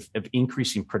record of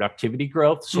increasing productivity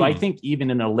growth. So I think even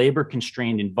in a labor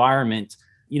constrained environment,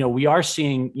 we are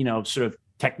seeing, sort of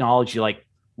technology like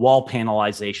wall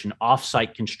panelization,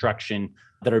 offsite construction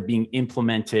that are being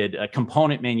implemented,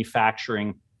 component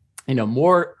manufacturing,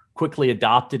 more quickly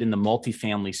adopted in the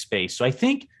multifamily space. So I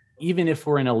think even if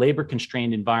we're in a labor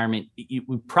constrained environment,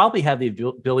 we probably have the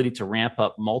ability to ramp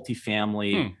up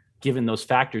multifamily given those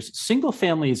factors. Single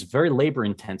family is very labor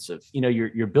intensive.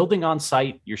 You're building on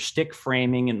site, you're stick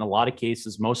framing. In a lot of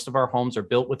cases, most of our homes are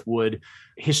built with wood.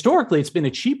 Historically, it's been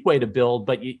a cheap way to build,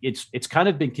 but it's kind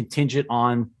of been contingent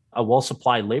on a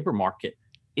well-supplied labor market.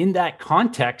 In that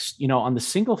context, on the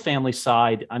single family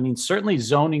side, I mean, certainly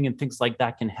zoning and things like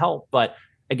that can help. But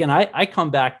again, I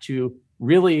come back to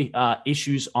really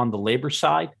issues on the labor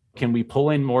side. Can we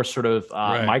pull in more sort of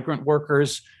migrant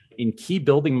workers? In key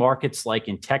building markets like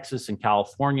in Texas and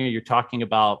California, you're talking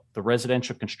about the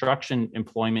residential construction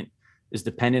employment is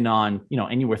dependent on,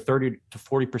 anywhere 30 to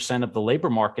 40% of the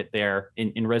labor market there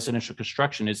in residential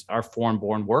construction are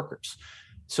foreign-born workers.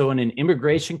 So in an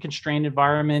immigration constrained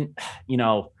environment,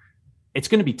 it's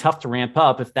going to be tough to ramp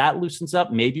up. If that loosens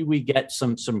up, maybe we get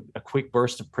a quick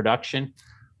burst of production.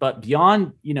 But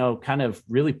beyond, kind of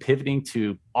really pivoting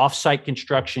to offsite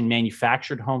construction,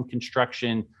 manufactured home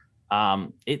construction,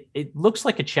 it looks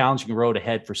like a challenging road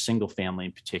ahead for single family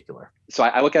in particular. So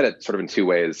I look at it sort of in two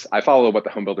ways. I follow what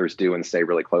the home builders do and stay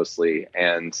really closely.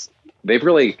 And they've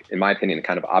really, in my opinion,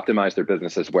 kind of optimized their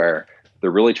businesses where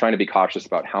they're really trying to be cautious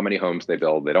about how many homes they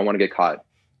build. They don't want to get caught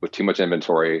with too much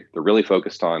inventory. They're really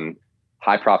focused on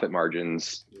high profit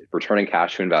margins, returning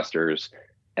cash to investors.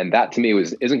 And that to me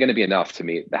isn't going to be enough to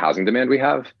meet the housing demand we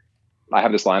have. I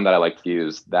have this line that I like to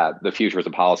use, that the future is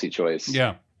a policy choice.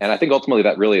 Yeah. And I think ultimately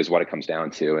that really is what it comes down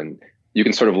to. And you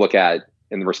can sort of look at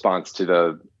in response to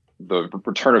the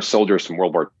return of soldiers from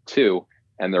World War II.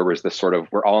 And there was this sort of,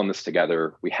 we're all in this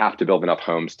together. We have to build enough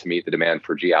homes to meet the demand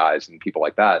for GIs and people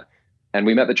like that. And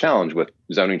we met the challenge with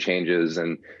zoning changes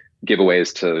and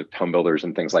giveaways to home builders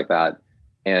and things like that.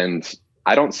 And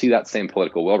I don't see that same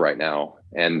political will right now.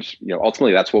 And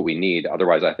ultimately that's what we need.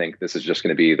 Otherwise, I think this is just going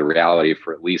to be the reality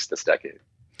for at least this decade.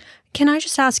 Can I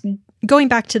just ask, going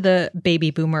back to the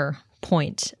baby boomer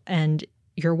point and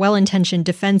your well-intentioned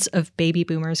defense of baby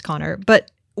boomers, Connor, but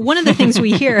one of the things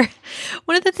we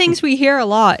hear a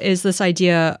lot is this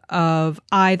idea of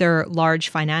either large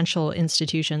financial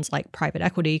institutions like private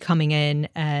equity coming in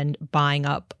and buying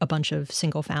up a bunch of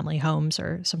single family homes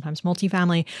or sometimes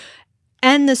multifamily,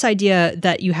 and this idea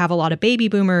that you have a lot of baby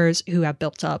boomers who have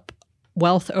built up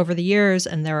wealth over the years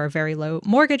and there are very low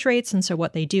mortgage rates. And so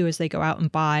what they do is they go out and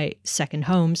buy second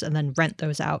homes and then rent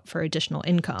those out for additional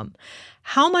income.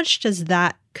 How much does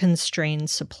that constrain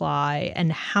supply,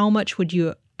 and how much would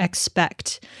you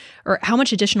expect, or how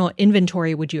much additional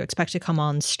inventory would you expect to come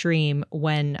on stream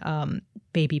when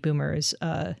baby boomers,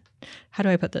 how do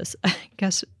I put this? I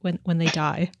guess when they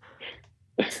die?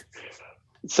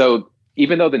 So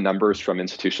even though the numbers from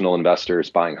institutional investors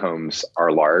buying homes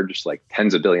are large, like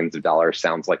tens of billions of dollars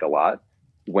sounds like a lot,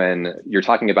 when you're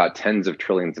talking about tens of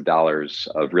trillions of dollars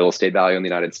of real estate value in the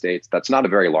United States, that's not a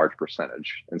very large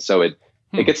percentage. And so it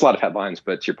gets a lot of headlines,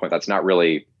 but to your point, that's not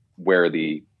really where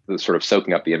the sort of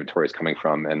soaking up the inventory is coming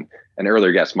from. And an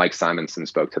earlier guest, Mike Simonson,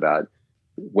 spoke to that.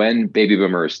 When baby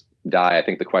boomers die, I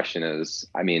think the question is,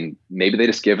 maybe they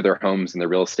just give their homes and their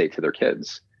real estate to their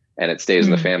kids, and it stays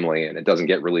in the family and it doesn't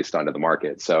get released onto the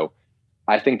market. So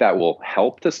I think that will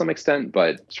help to some extent,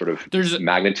 but sort of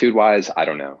magnitude wise, I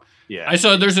don't know. Yeah. I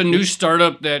saw there's a new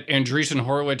startup that Andreessen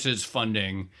Horowitz is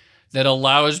funding that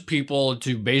allows people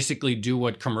to basically do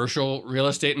what commercial real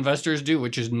estate investors do,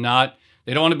 which is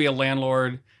they don't want to be a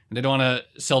landlord and they don't want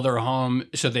to sell their home,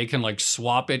 so they can like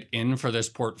swap it in for this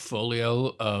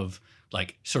portfolio of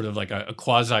like sort of like a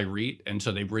quasi REIT. And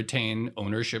so they retain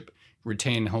ownership,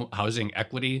 retain housing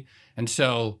equity. And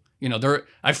so,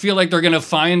 I feel like they're going to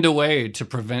find a way to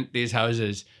prevent these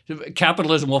houses.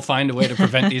 Capitalism will find a way to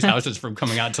prevent these houses from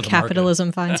coming out to the market.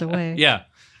 Capitalism finds a way. Yeah.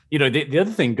 The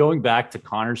other thing, going back to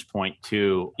Connor's point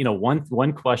too,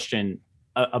 one question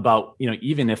about,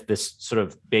 even if this sort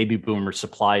of baby boomer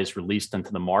supply is released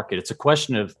into the market, it's a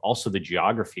question of also the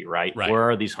geography, right? Where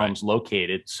are these homes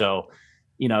located? So,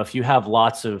 if you have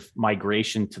lots of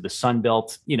migration to the Sun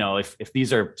Belt, if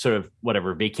these are sort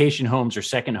of vacation homes or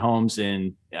second homes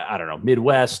in, I don't know,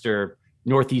 Midwest or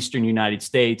Northeastern United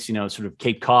States, sort of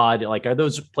Cape Cod, like, are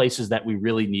those places that we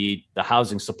really need the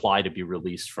housing supply to be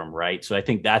released from, right? So I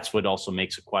think that's what also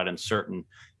makes it quite uncertain,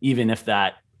 even if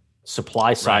that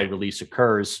supply side release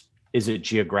occurs, is it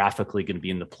geographically going to be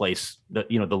in the place that,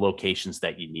 the locations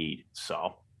that you need?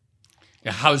 So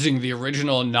housing the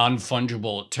original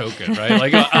non-fungible token, right?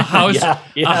 Like a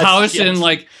house in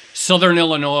like Southern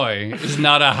Illinois is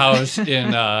not a house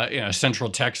in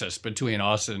Central Texas between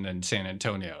Austin and San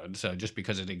Antonio. And so just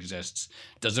because it exists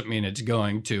doesn't mean it's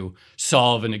going to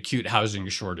solve an acute housing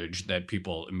shortage that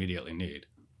people immediately need.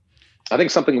 I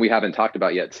think something we haven't talked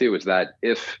about yet too is that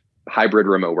if hybrid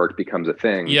remote work becomes a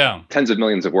thing, tens of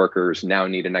millions of workers now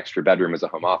need an extra bedroom as a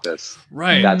home office.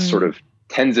 Right. That's sort of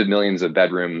tens of millions of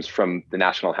bedrooms from the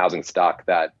national housing stock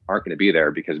that aren't going to be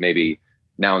there because maybe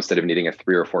now instead of needing a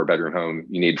 3 or 4 bedroom home,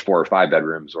 you need 4 or 5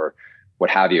 bedrooms or what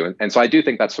have you. And so I do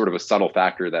think that's sort of a subtle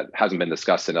factor that hasn't been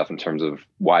discussed enough in terms of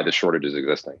why the shortage is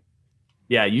existing.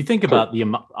 Yeah, you think about the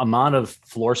amount of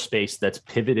floor space that's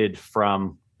pivoted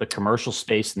from the commercial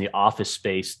space and the office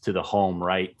space to the home,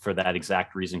 right? For that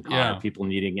exact reason, Connor. People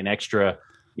needing an extra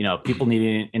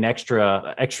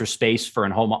extra space for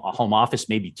a home office,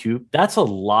 maybe 2. That's a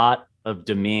lot of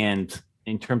demand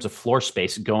in terms of floor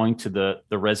space going to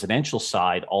the residential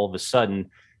side all of a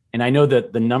sudden. And I know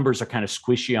that the numbers are kind of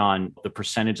squishy on the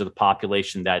percentage of the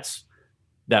population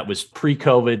that was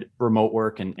pre-COVID remote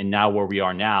work and now where we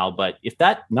are now. But if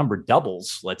that number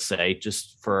doubles, let's say,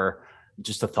 just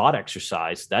a thought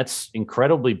exercise, that's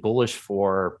incredibly bullish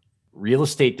for real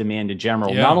estate demand in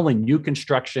general, not only new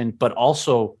construction, but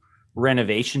also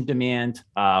renovation demand,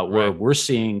 where we're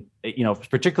seeing,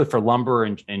 particularly for lumber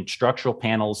and structural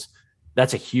panels,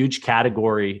 that's a huge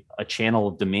category, a channel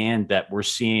of demand that we're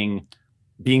seeing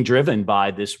being driven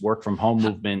by this work from home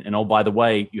movement. And oh, by the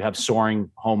way, you have soaring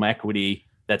home equity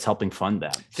that's helping fund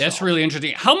that. That's really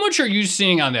interesting. How much are you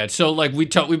seeing on that? So like we've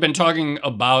been talking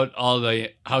about all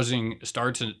the housing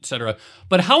starts, et cetera,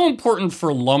 but how important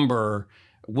for lumber,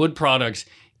 wood products,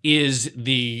 is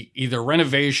the either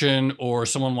renovation or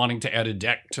someone wanting to add a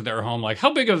deck to their home? Like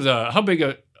how big of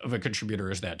a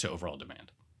contributor is that to overall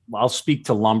demand? I'll speak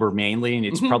to lumber mainly, and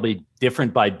it's probably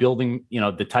different by building,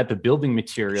 the type of building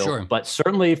material, but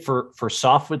certainly for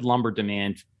softwood lumber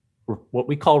demand, what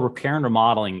we call repair and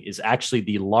remodeling is actually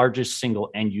the largest single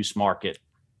end use market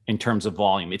in terms of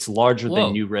volume. It's larger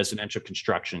than new residential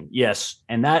construction. Yes.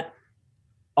 And that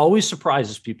always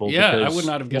surprises people. Yeah. Because, I would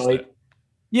not have guessed that.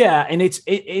 Yeah. And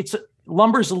it's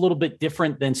lumber's a little bit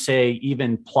different than say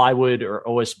even plywood or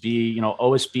OSB.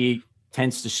 OSB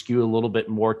tends to skew a little bit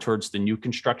more towards the new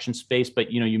construction space,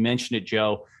 but you mentioned it,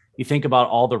 Joe, you think about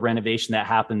all the renovation that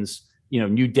happens,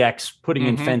 new decks, putting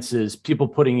in fences, people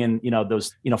putting in,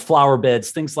 those, flower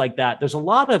beds, things like that. There's a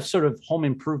lot of sort of home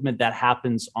improvement that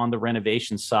happens on the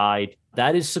renovation side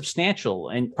that is substantial.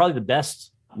 And probably the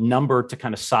best number to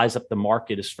kind of size up the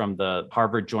market is from the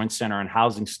Harvard Joint Center on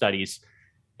Housing Studies.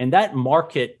 And that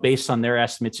market, based on their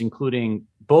estimates, including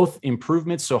both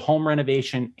improvements, so home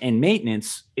renovation and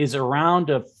maintenance, is around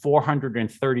a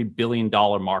 $430 billion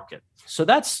market. So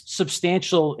that's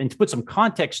substantial. And to put some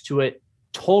context to it,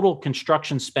 total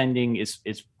construction spending is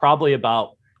probably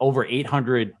about over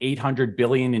 800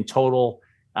 billion in total.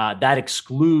 That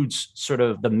excludes sort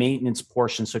of the maintenance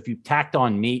portion. So if you tacked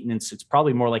on maintenance, it's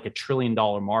probably more like $1 trillion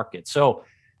market. So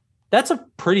that's a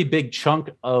pretty big chunk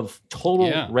of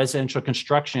total residential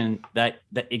construction that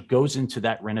it goes into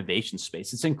that renovation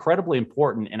space. It's incredibly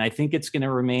important. And I think it's going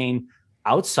to remain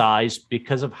outsized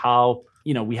because of how,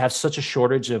 we have such a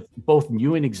shortage of both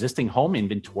new and existing home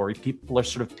inventory. People are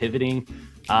sort of pivoting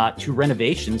to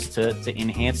renovations to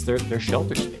enhance their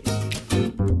shelter space.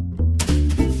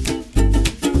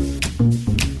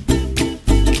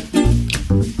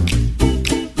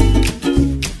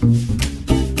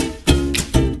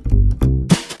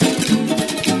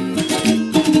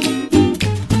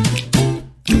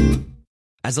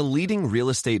 As a leading real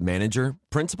estate manager,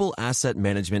 Principal Asset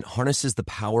Management harnesses the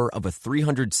power of a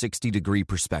 360-degree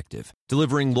perspective,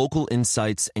 delivering local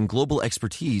insights and global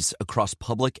expertise across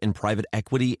public and private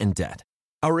equity and debt.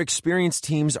 Our experienced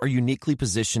teams are uniquely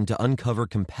positioned to uncover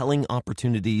compelling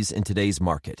opportunities in today's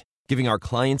market, giving our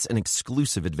clients an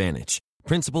exclusive advantage.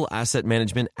 Principal Asset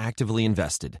Management actively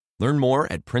invested. Learn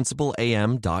more at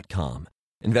principalam.com.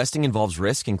 Investing involves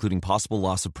risk, including possible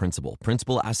loss of principal.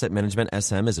 Principal Asset Management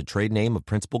SM is a trade name of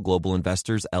Principal Global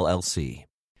Investors, LLC.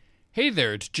 Hey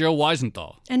there, it's Joe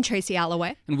Weisenthal. And Tracy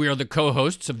Alloway. And we are the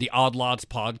co-hosts of the Odd Lots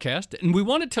podcast. And we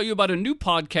want to tell you about a new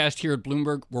podcast here at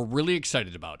Bloomberg we're really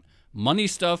excited about. Money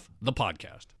Stuff, the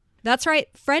podcast. That's right.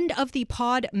 Friend of the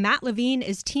pod, Matt Levine,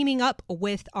 is teaming up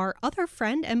with our other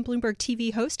friend and Bloomberg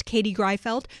TV host, Katie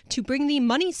Greifeld, to bring the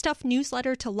Money Stuff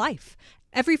newsletter to life.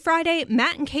 Every Friday,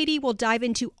 Matt and Katie will dive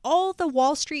into all the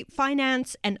Wall Street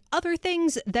finance and other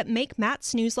things that make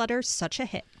Matt's newsletter such a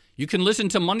hit. You can listen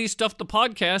to Money Stuff the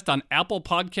podcast on Apple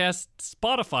Podcasts,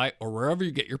 Spotify, or wherever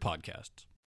you get your podcasts.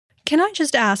 Can I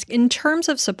just ask, in terms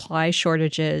of supply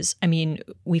shortages, I mean,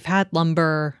 we've had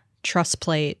lumber, truss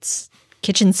plates,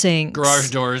 kitchen sinks, garage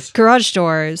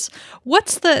doors.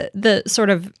 What's the sort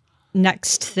of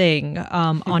next thing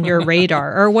on your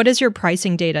radar, or what is your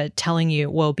pricing data telling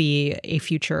you will be a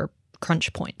future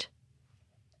crunch point?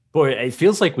 Boy, it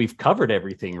feels like we've covered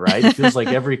everything, right? It feels like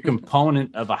every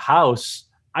component of a house.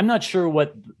 I'm not sure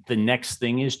what the next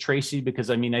thing is, Tracy, because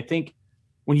I mean, I think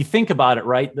when you think about it,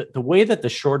 right, the way that the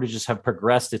shortages have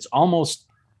progressed, it's almost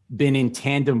been in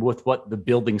tandem with what the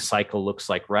building cycle looks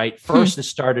like, right? First, it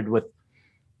started with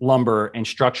lumber and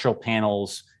structural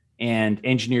panels and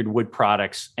engineered wood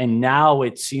products. And now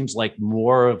it seems like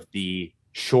more of the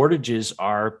shortages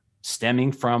are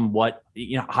stemming from what,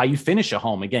 how you finish a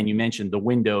home. Again, you mentioned the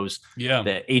windows,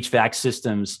 the HVAC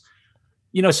systems.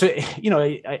 So,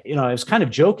 I was kind of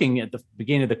joking at the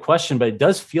beginning of the question, but it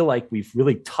does feel like we've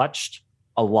really touched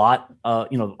a lot,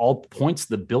 all points of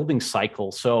the building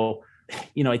cycle. So,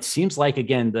 it seems like,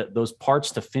 again, that those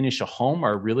parts to finish a home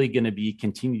are really going to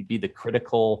continue to be the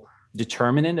critical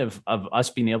determinant of us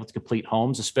being able to complete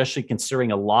homes, especially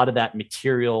considering a lot of that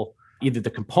material, either the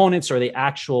components or the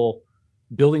actual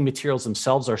building materials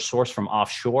themselves, are sourced from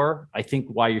offshore. I think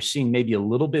why you're seeing maybe a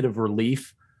little bit of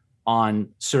relief on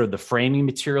sort of the framing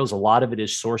materials, a lot of it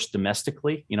is sourced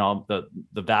domestically, the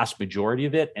vast majority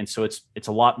of it. And so it's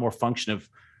a lot more function of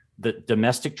the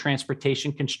domestic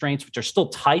transportation constraints, which are still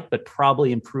tight, but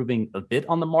probably improving a bit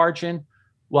on the margin.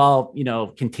 While,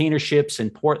 container ships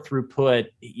and port throughput,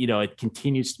 it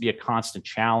continues to be a constant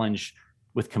challenge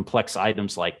with complex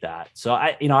items like that. So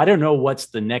I don't know what's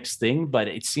the next thing, but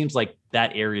it seems like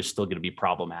that area is still going to be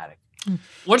problematic.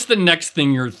 What's the next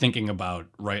thing you're thinking about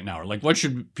right now? Or like, what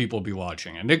should people be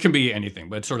watching? And it can be anything,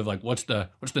 but sort of like, what's the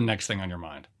next thing on your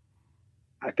mind?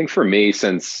 I think for me,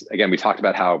 since, again, we talked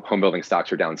about how home building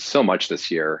stocks are down so much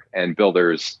this year, and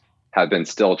builders have been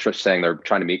still saying they're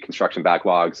trying to meet construction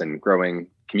backlogs and growing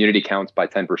community counts by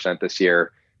 10% this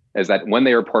year, is that when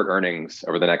they report earnings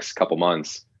over the next couple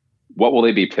months, what will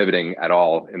they be pivoting at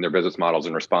all in their business models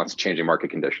in response to changing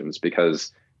market conditions?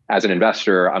 Because as an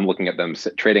investor, I'm looking at them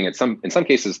trading at in some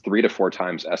cases 3 to 4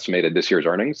 times estimated this year's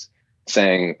earnings,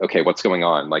 saying, okay, what's going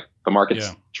on? Like, the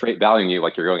market's valuing you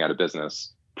like you're going out of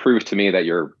business. Prove to me that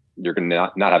you're going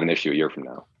to not have an issue a year from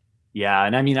now. Yeah.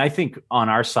 And I mean, I think on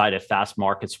our side at Fast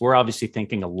Markets, we're obviously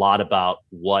thinking a lot about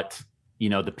what,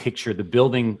 the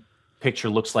building picture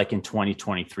looks like in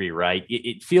 2023, right?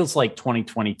 It feels like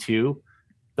 2022,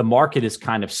 the market is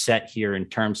kind of set here in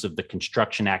terms of the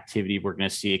construction activity we're going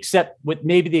to see, except with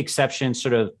maybe the exception,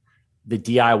 sort of the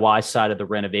DIY side of the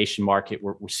renovation market.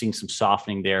 We're seeing some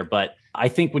softening there. But I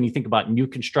think when you think about new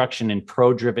construction and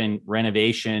pro-driven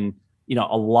renovation,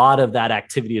 a lot of that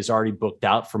activity is already booked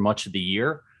out for much of the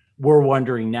year. We're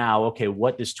wondering now, okay,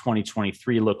 what does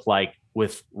 2023 look like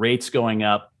with rates going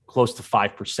up close to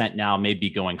 5% now, maybe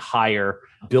going higher,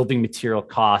 building material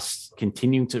costs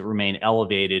continuing to remain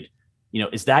elevated?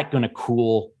 Is that going to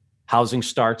cool housing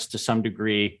starts to some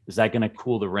degree? Is that going to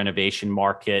cool the renovation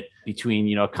market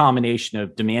between, a combination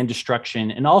of demand destruction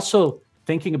and also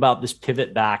thinking about this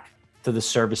pivot back to the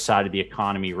service side of the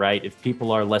economy, right? If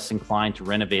people are less inclined to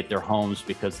renovate their homes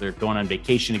because they're going on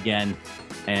vacation again,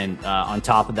 and on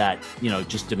top of that,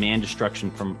 just demand destruction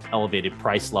from elevated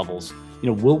price levels,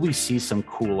 will we see some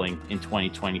cooling in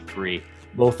 2023,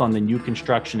 both on the new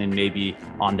construction and maybe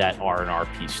on that R&R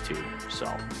piece too? So.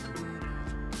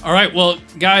 All right. Well,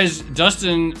 guys,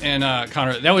 Dustin and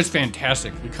Connor, that was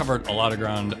fantastic. We covered a lot of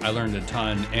ground. I learned a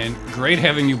ton, and great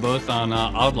having you both on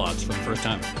Odd Lots for the first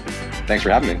time. Thanks for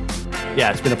having me.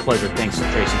 Yeah, it's been a pleasure. Thanks,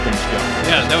 Tracy. Thanks, Joe.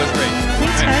 Yeah, that was great.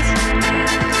 Thanks, guys.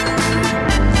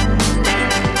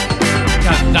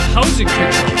 God, the housing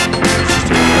picture is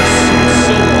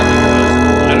so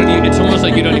it's almost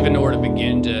like you don't even know where to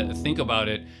begin to think about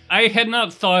it. I had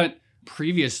not thought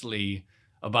previously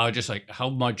about just like how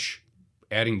much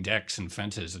adding decks and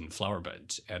fences and flower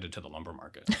beds added to the lumber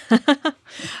market.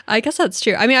 I guess that's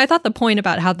true. I mean, I thought the point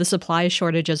about how the supply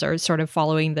shortages are sort of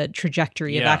following the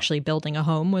trajectory of actually building a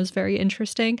home was very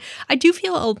interesting. I do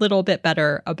feel a little bit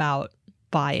better about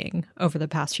buying over the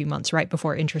past few months, right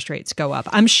before interest rates go up.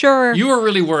 I'm sure you were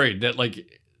really worried that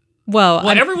Well,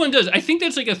 everyone does. I think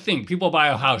that's like a thing. People buy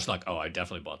a house like, oh, I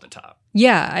definitely bought the top.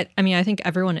 Yeah. I mean, I think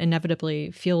everyone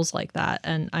inevitably feels like that.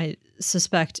 And I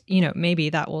suspect, maybe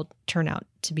that will turn out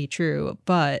to be true.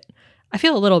 But I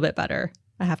feel a little bit better,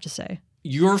 I have to say.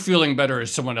 You're feeling better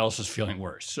as someone else is feeling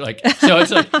worse. So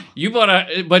it's like you bought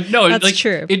but no, that's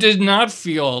true. It does not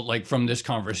feel like from this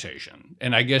conversation.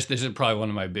 And I guess this is probably one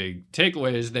of my big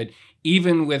takeaways that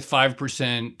even with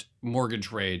 5%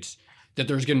 mortgage rates, that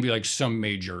there's going to be like some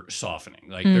major softening.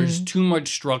 Like there's too much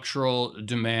structural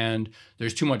demand.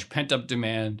 There's too much pent up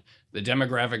demand. The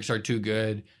demographics are too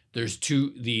good.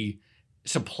 The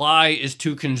supply is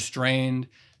too constrained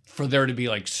for there to be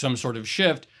like some sort of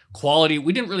shift. Quality,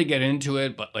 we didn't really get into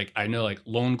it, but like I know like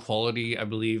loan quality, I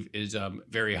believe, is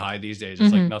very high these days.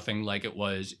 It's like nothing like it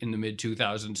was in the mid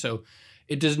 2000s. So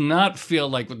it does not feel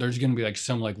like there's going to be like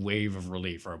some like wave of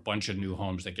relief or a bunch of new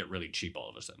homes that get really cheap all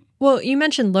of a sudden. Well, you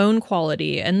mentioned loan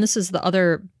quality, and this is the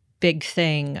other big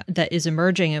thing that is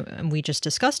emerging, and we just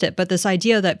discussed it, but this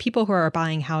idea that people who are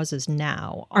buying houses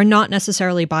now are not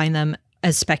necessarily buying them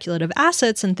as speculative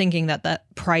assets and thinking that that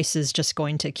price is just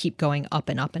going to keep going up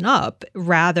and up and up.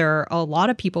 Rather, a lot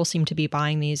of people seem to be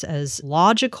buying these as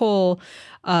logical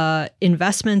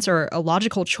investments or a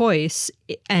logical choice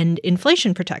and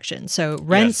inflation protection. So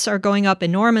rents are going up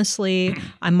enormously.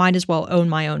 I might as well own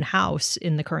my own house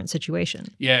in the current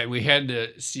situation. Yeah, we had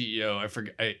the CEO, I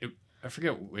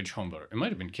forget which home builder. It might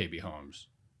have been KB Homes.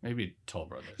 Maybe Toll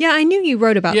Brothers. Yeah, I knew you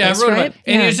wrote about this, I wrote right? about it.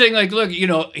 And he was saying, like, look,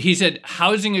 he said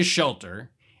housing is shelter,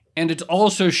 and it's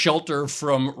also shelter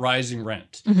from rising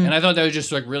rent. And I thought that was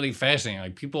just like really fascinating.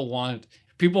 Like people want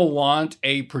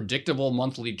a predictable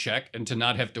monthly check and to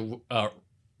not have to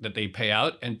that they pay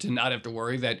out and to not have to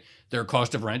worry that their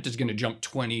cost of rent is going to jump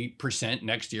 20%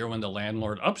 next year when the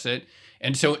landlord ups it.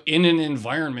 And so in an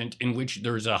environment in which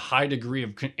there's a high degree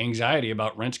of anxiety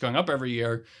about rents going up every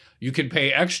year, you could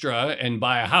pay extra and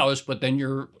buy a house, but then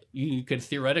you could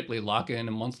theoretically lock in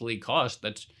a monthly cost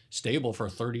that's stable for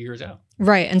 30 years out.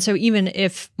 Right. And so even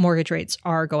if mortgage rates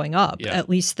are going up, at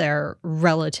least they're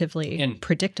relatively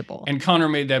predictable. And Connor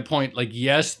made that point, like,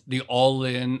 yes, the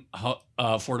all-in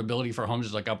affordability for homes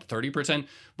is like up 30%,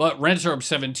 but rents are up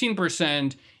 17%,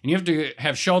 and you have to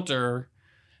have shelter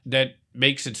that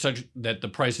makes it such that the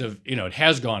price of, it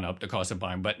has gone up, the cost of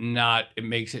buying, but it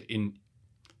makes it in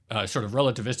sort of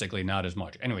relativistically not as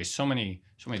much. Anyway, so many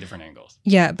different angles.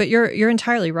 Yeah, but you're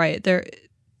entirely right.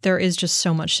 There is just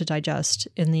so much to digest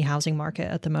in the housing market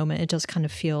at the moment. It does kind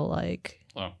of feel like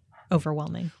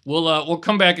overwhelming. We'll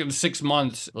come back in 6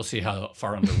 months. We'll see how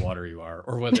far underwater you are,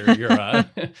 or whether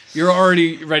you're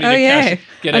already ready to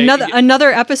get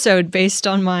another episode based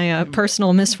on my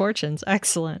personal misfortunes.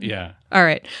 Excellent. Yeah. All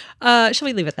right. Shall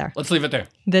we leave it there? Let's leave it there.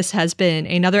 This has been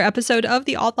another episode of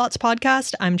the Odd Lots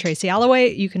podcast. I'm Tracy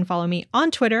Alloway. You can follow me on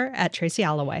Twitter at Tracy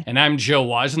Alloway. And I'm Joe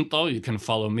Weisenthal. You can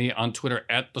follow me on Twitter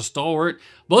at The Stalwart.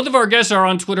 Both of our guests are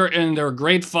on Twitter, and they're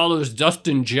great follows.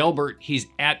 Dustin Gelbert, he's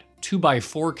at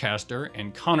 2x4caster,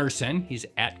 and Connor Sen, he's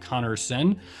at Connor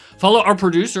Sen. Follow our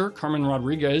producer, Carmen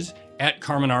Rodriguez, at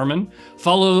Carmen Arman.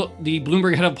 Follow the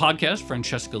Bloomberg Head of Podcast,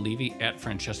 Francesca Levy, at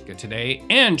Francesca Today.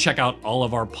 And check out all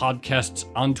of our podcasts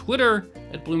on Twitter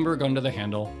at Bloomberg under the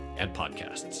handle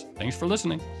 @podcasts. Thanks for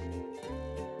listening.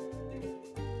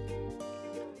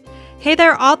 Hey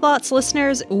there, Odd Lots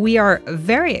listeners. We are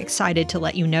very excited to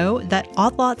let you know that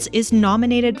Odd Lots is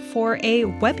nominated for a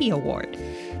Webby Award.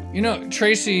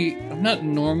 Tracy, I'm not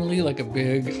normally like a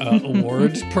big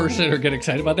awards person or get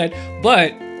excited about that,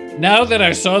 but now that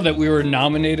I saw that we were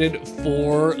nominated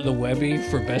for the Webby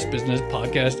for Best Business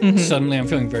Podcast, suddenly I'm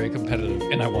feeling very competitive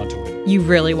and I want to win. You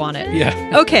really want it?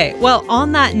 Yeah. Okay, well,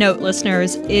 on that note,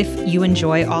 listeners, if you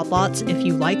enjoy Odd Lots, if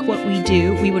you like what we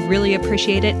do, we would really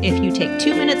appreciate it if you take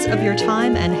 2 minutes of your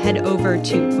time and head over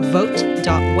to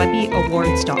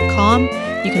vote.webbyawards.com.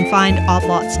 You can find Odd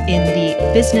Lots in the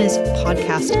business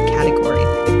podcast category.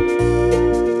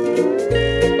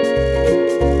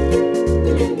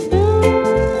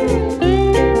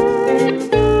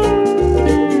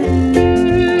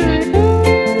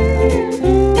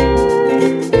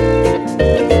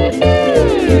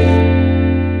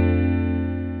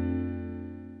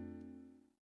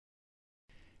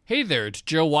 Hey there, it's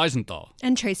Joe Weisenthal.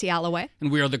 And Tracy Alloway. And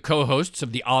we are the co-hosts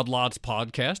of the Odd Lots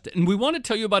podcast. And we want to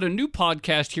tell you about a new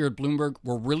podcast here at Bloomberg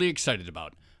we're really excited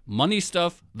about. Money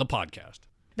Stuff, the podcast.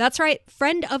 That's right.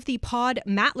 Friend of the pod,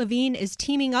 Matt Levine, is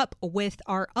teaming up with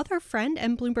our other friend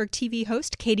and Bloomberg TV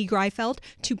host, Katie Greifeld,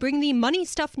 to bring the Money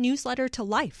Stuff newsletter to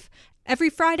life. Every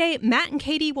Friday, Matt and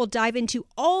Katie will dive into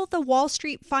all the Wall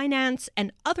Street finance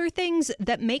and other things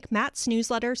that make Matt's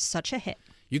newsletter such a hit.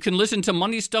 You can listen to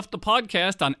Money Stuff, the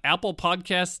podcast on Apple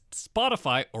Podcasts,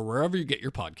 Spotify, or wherever you get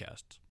your podcasts.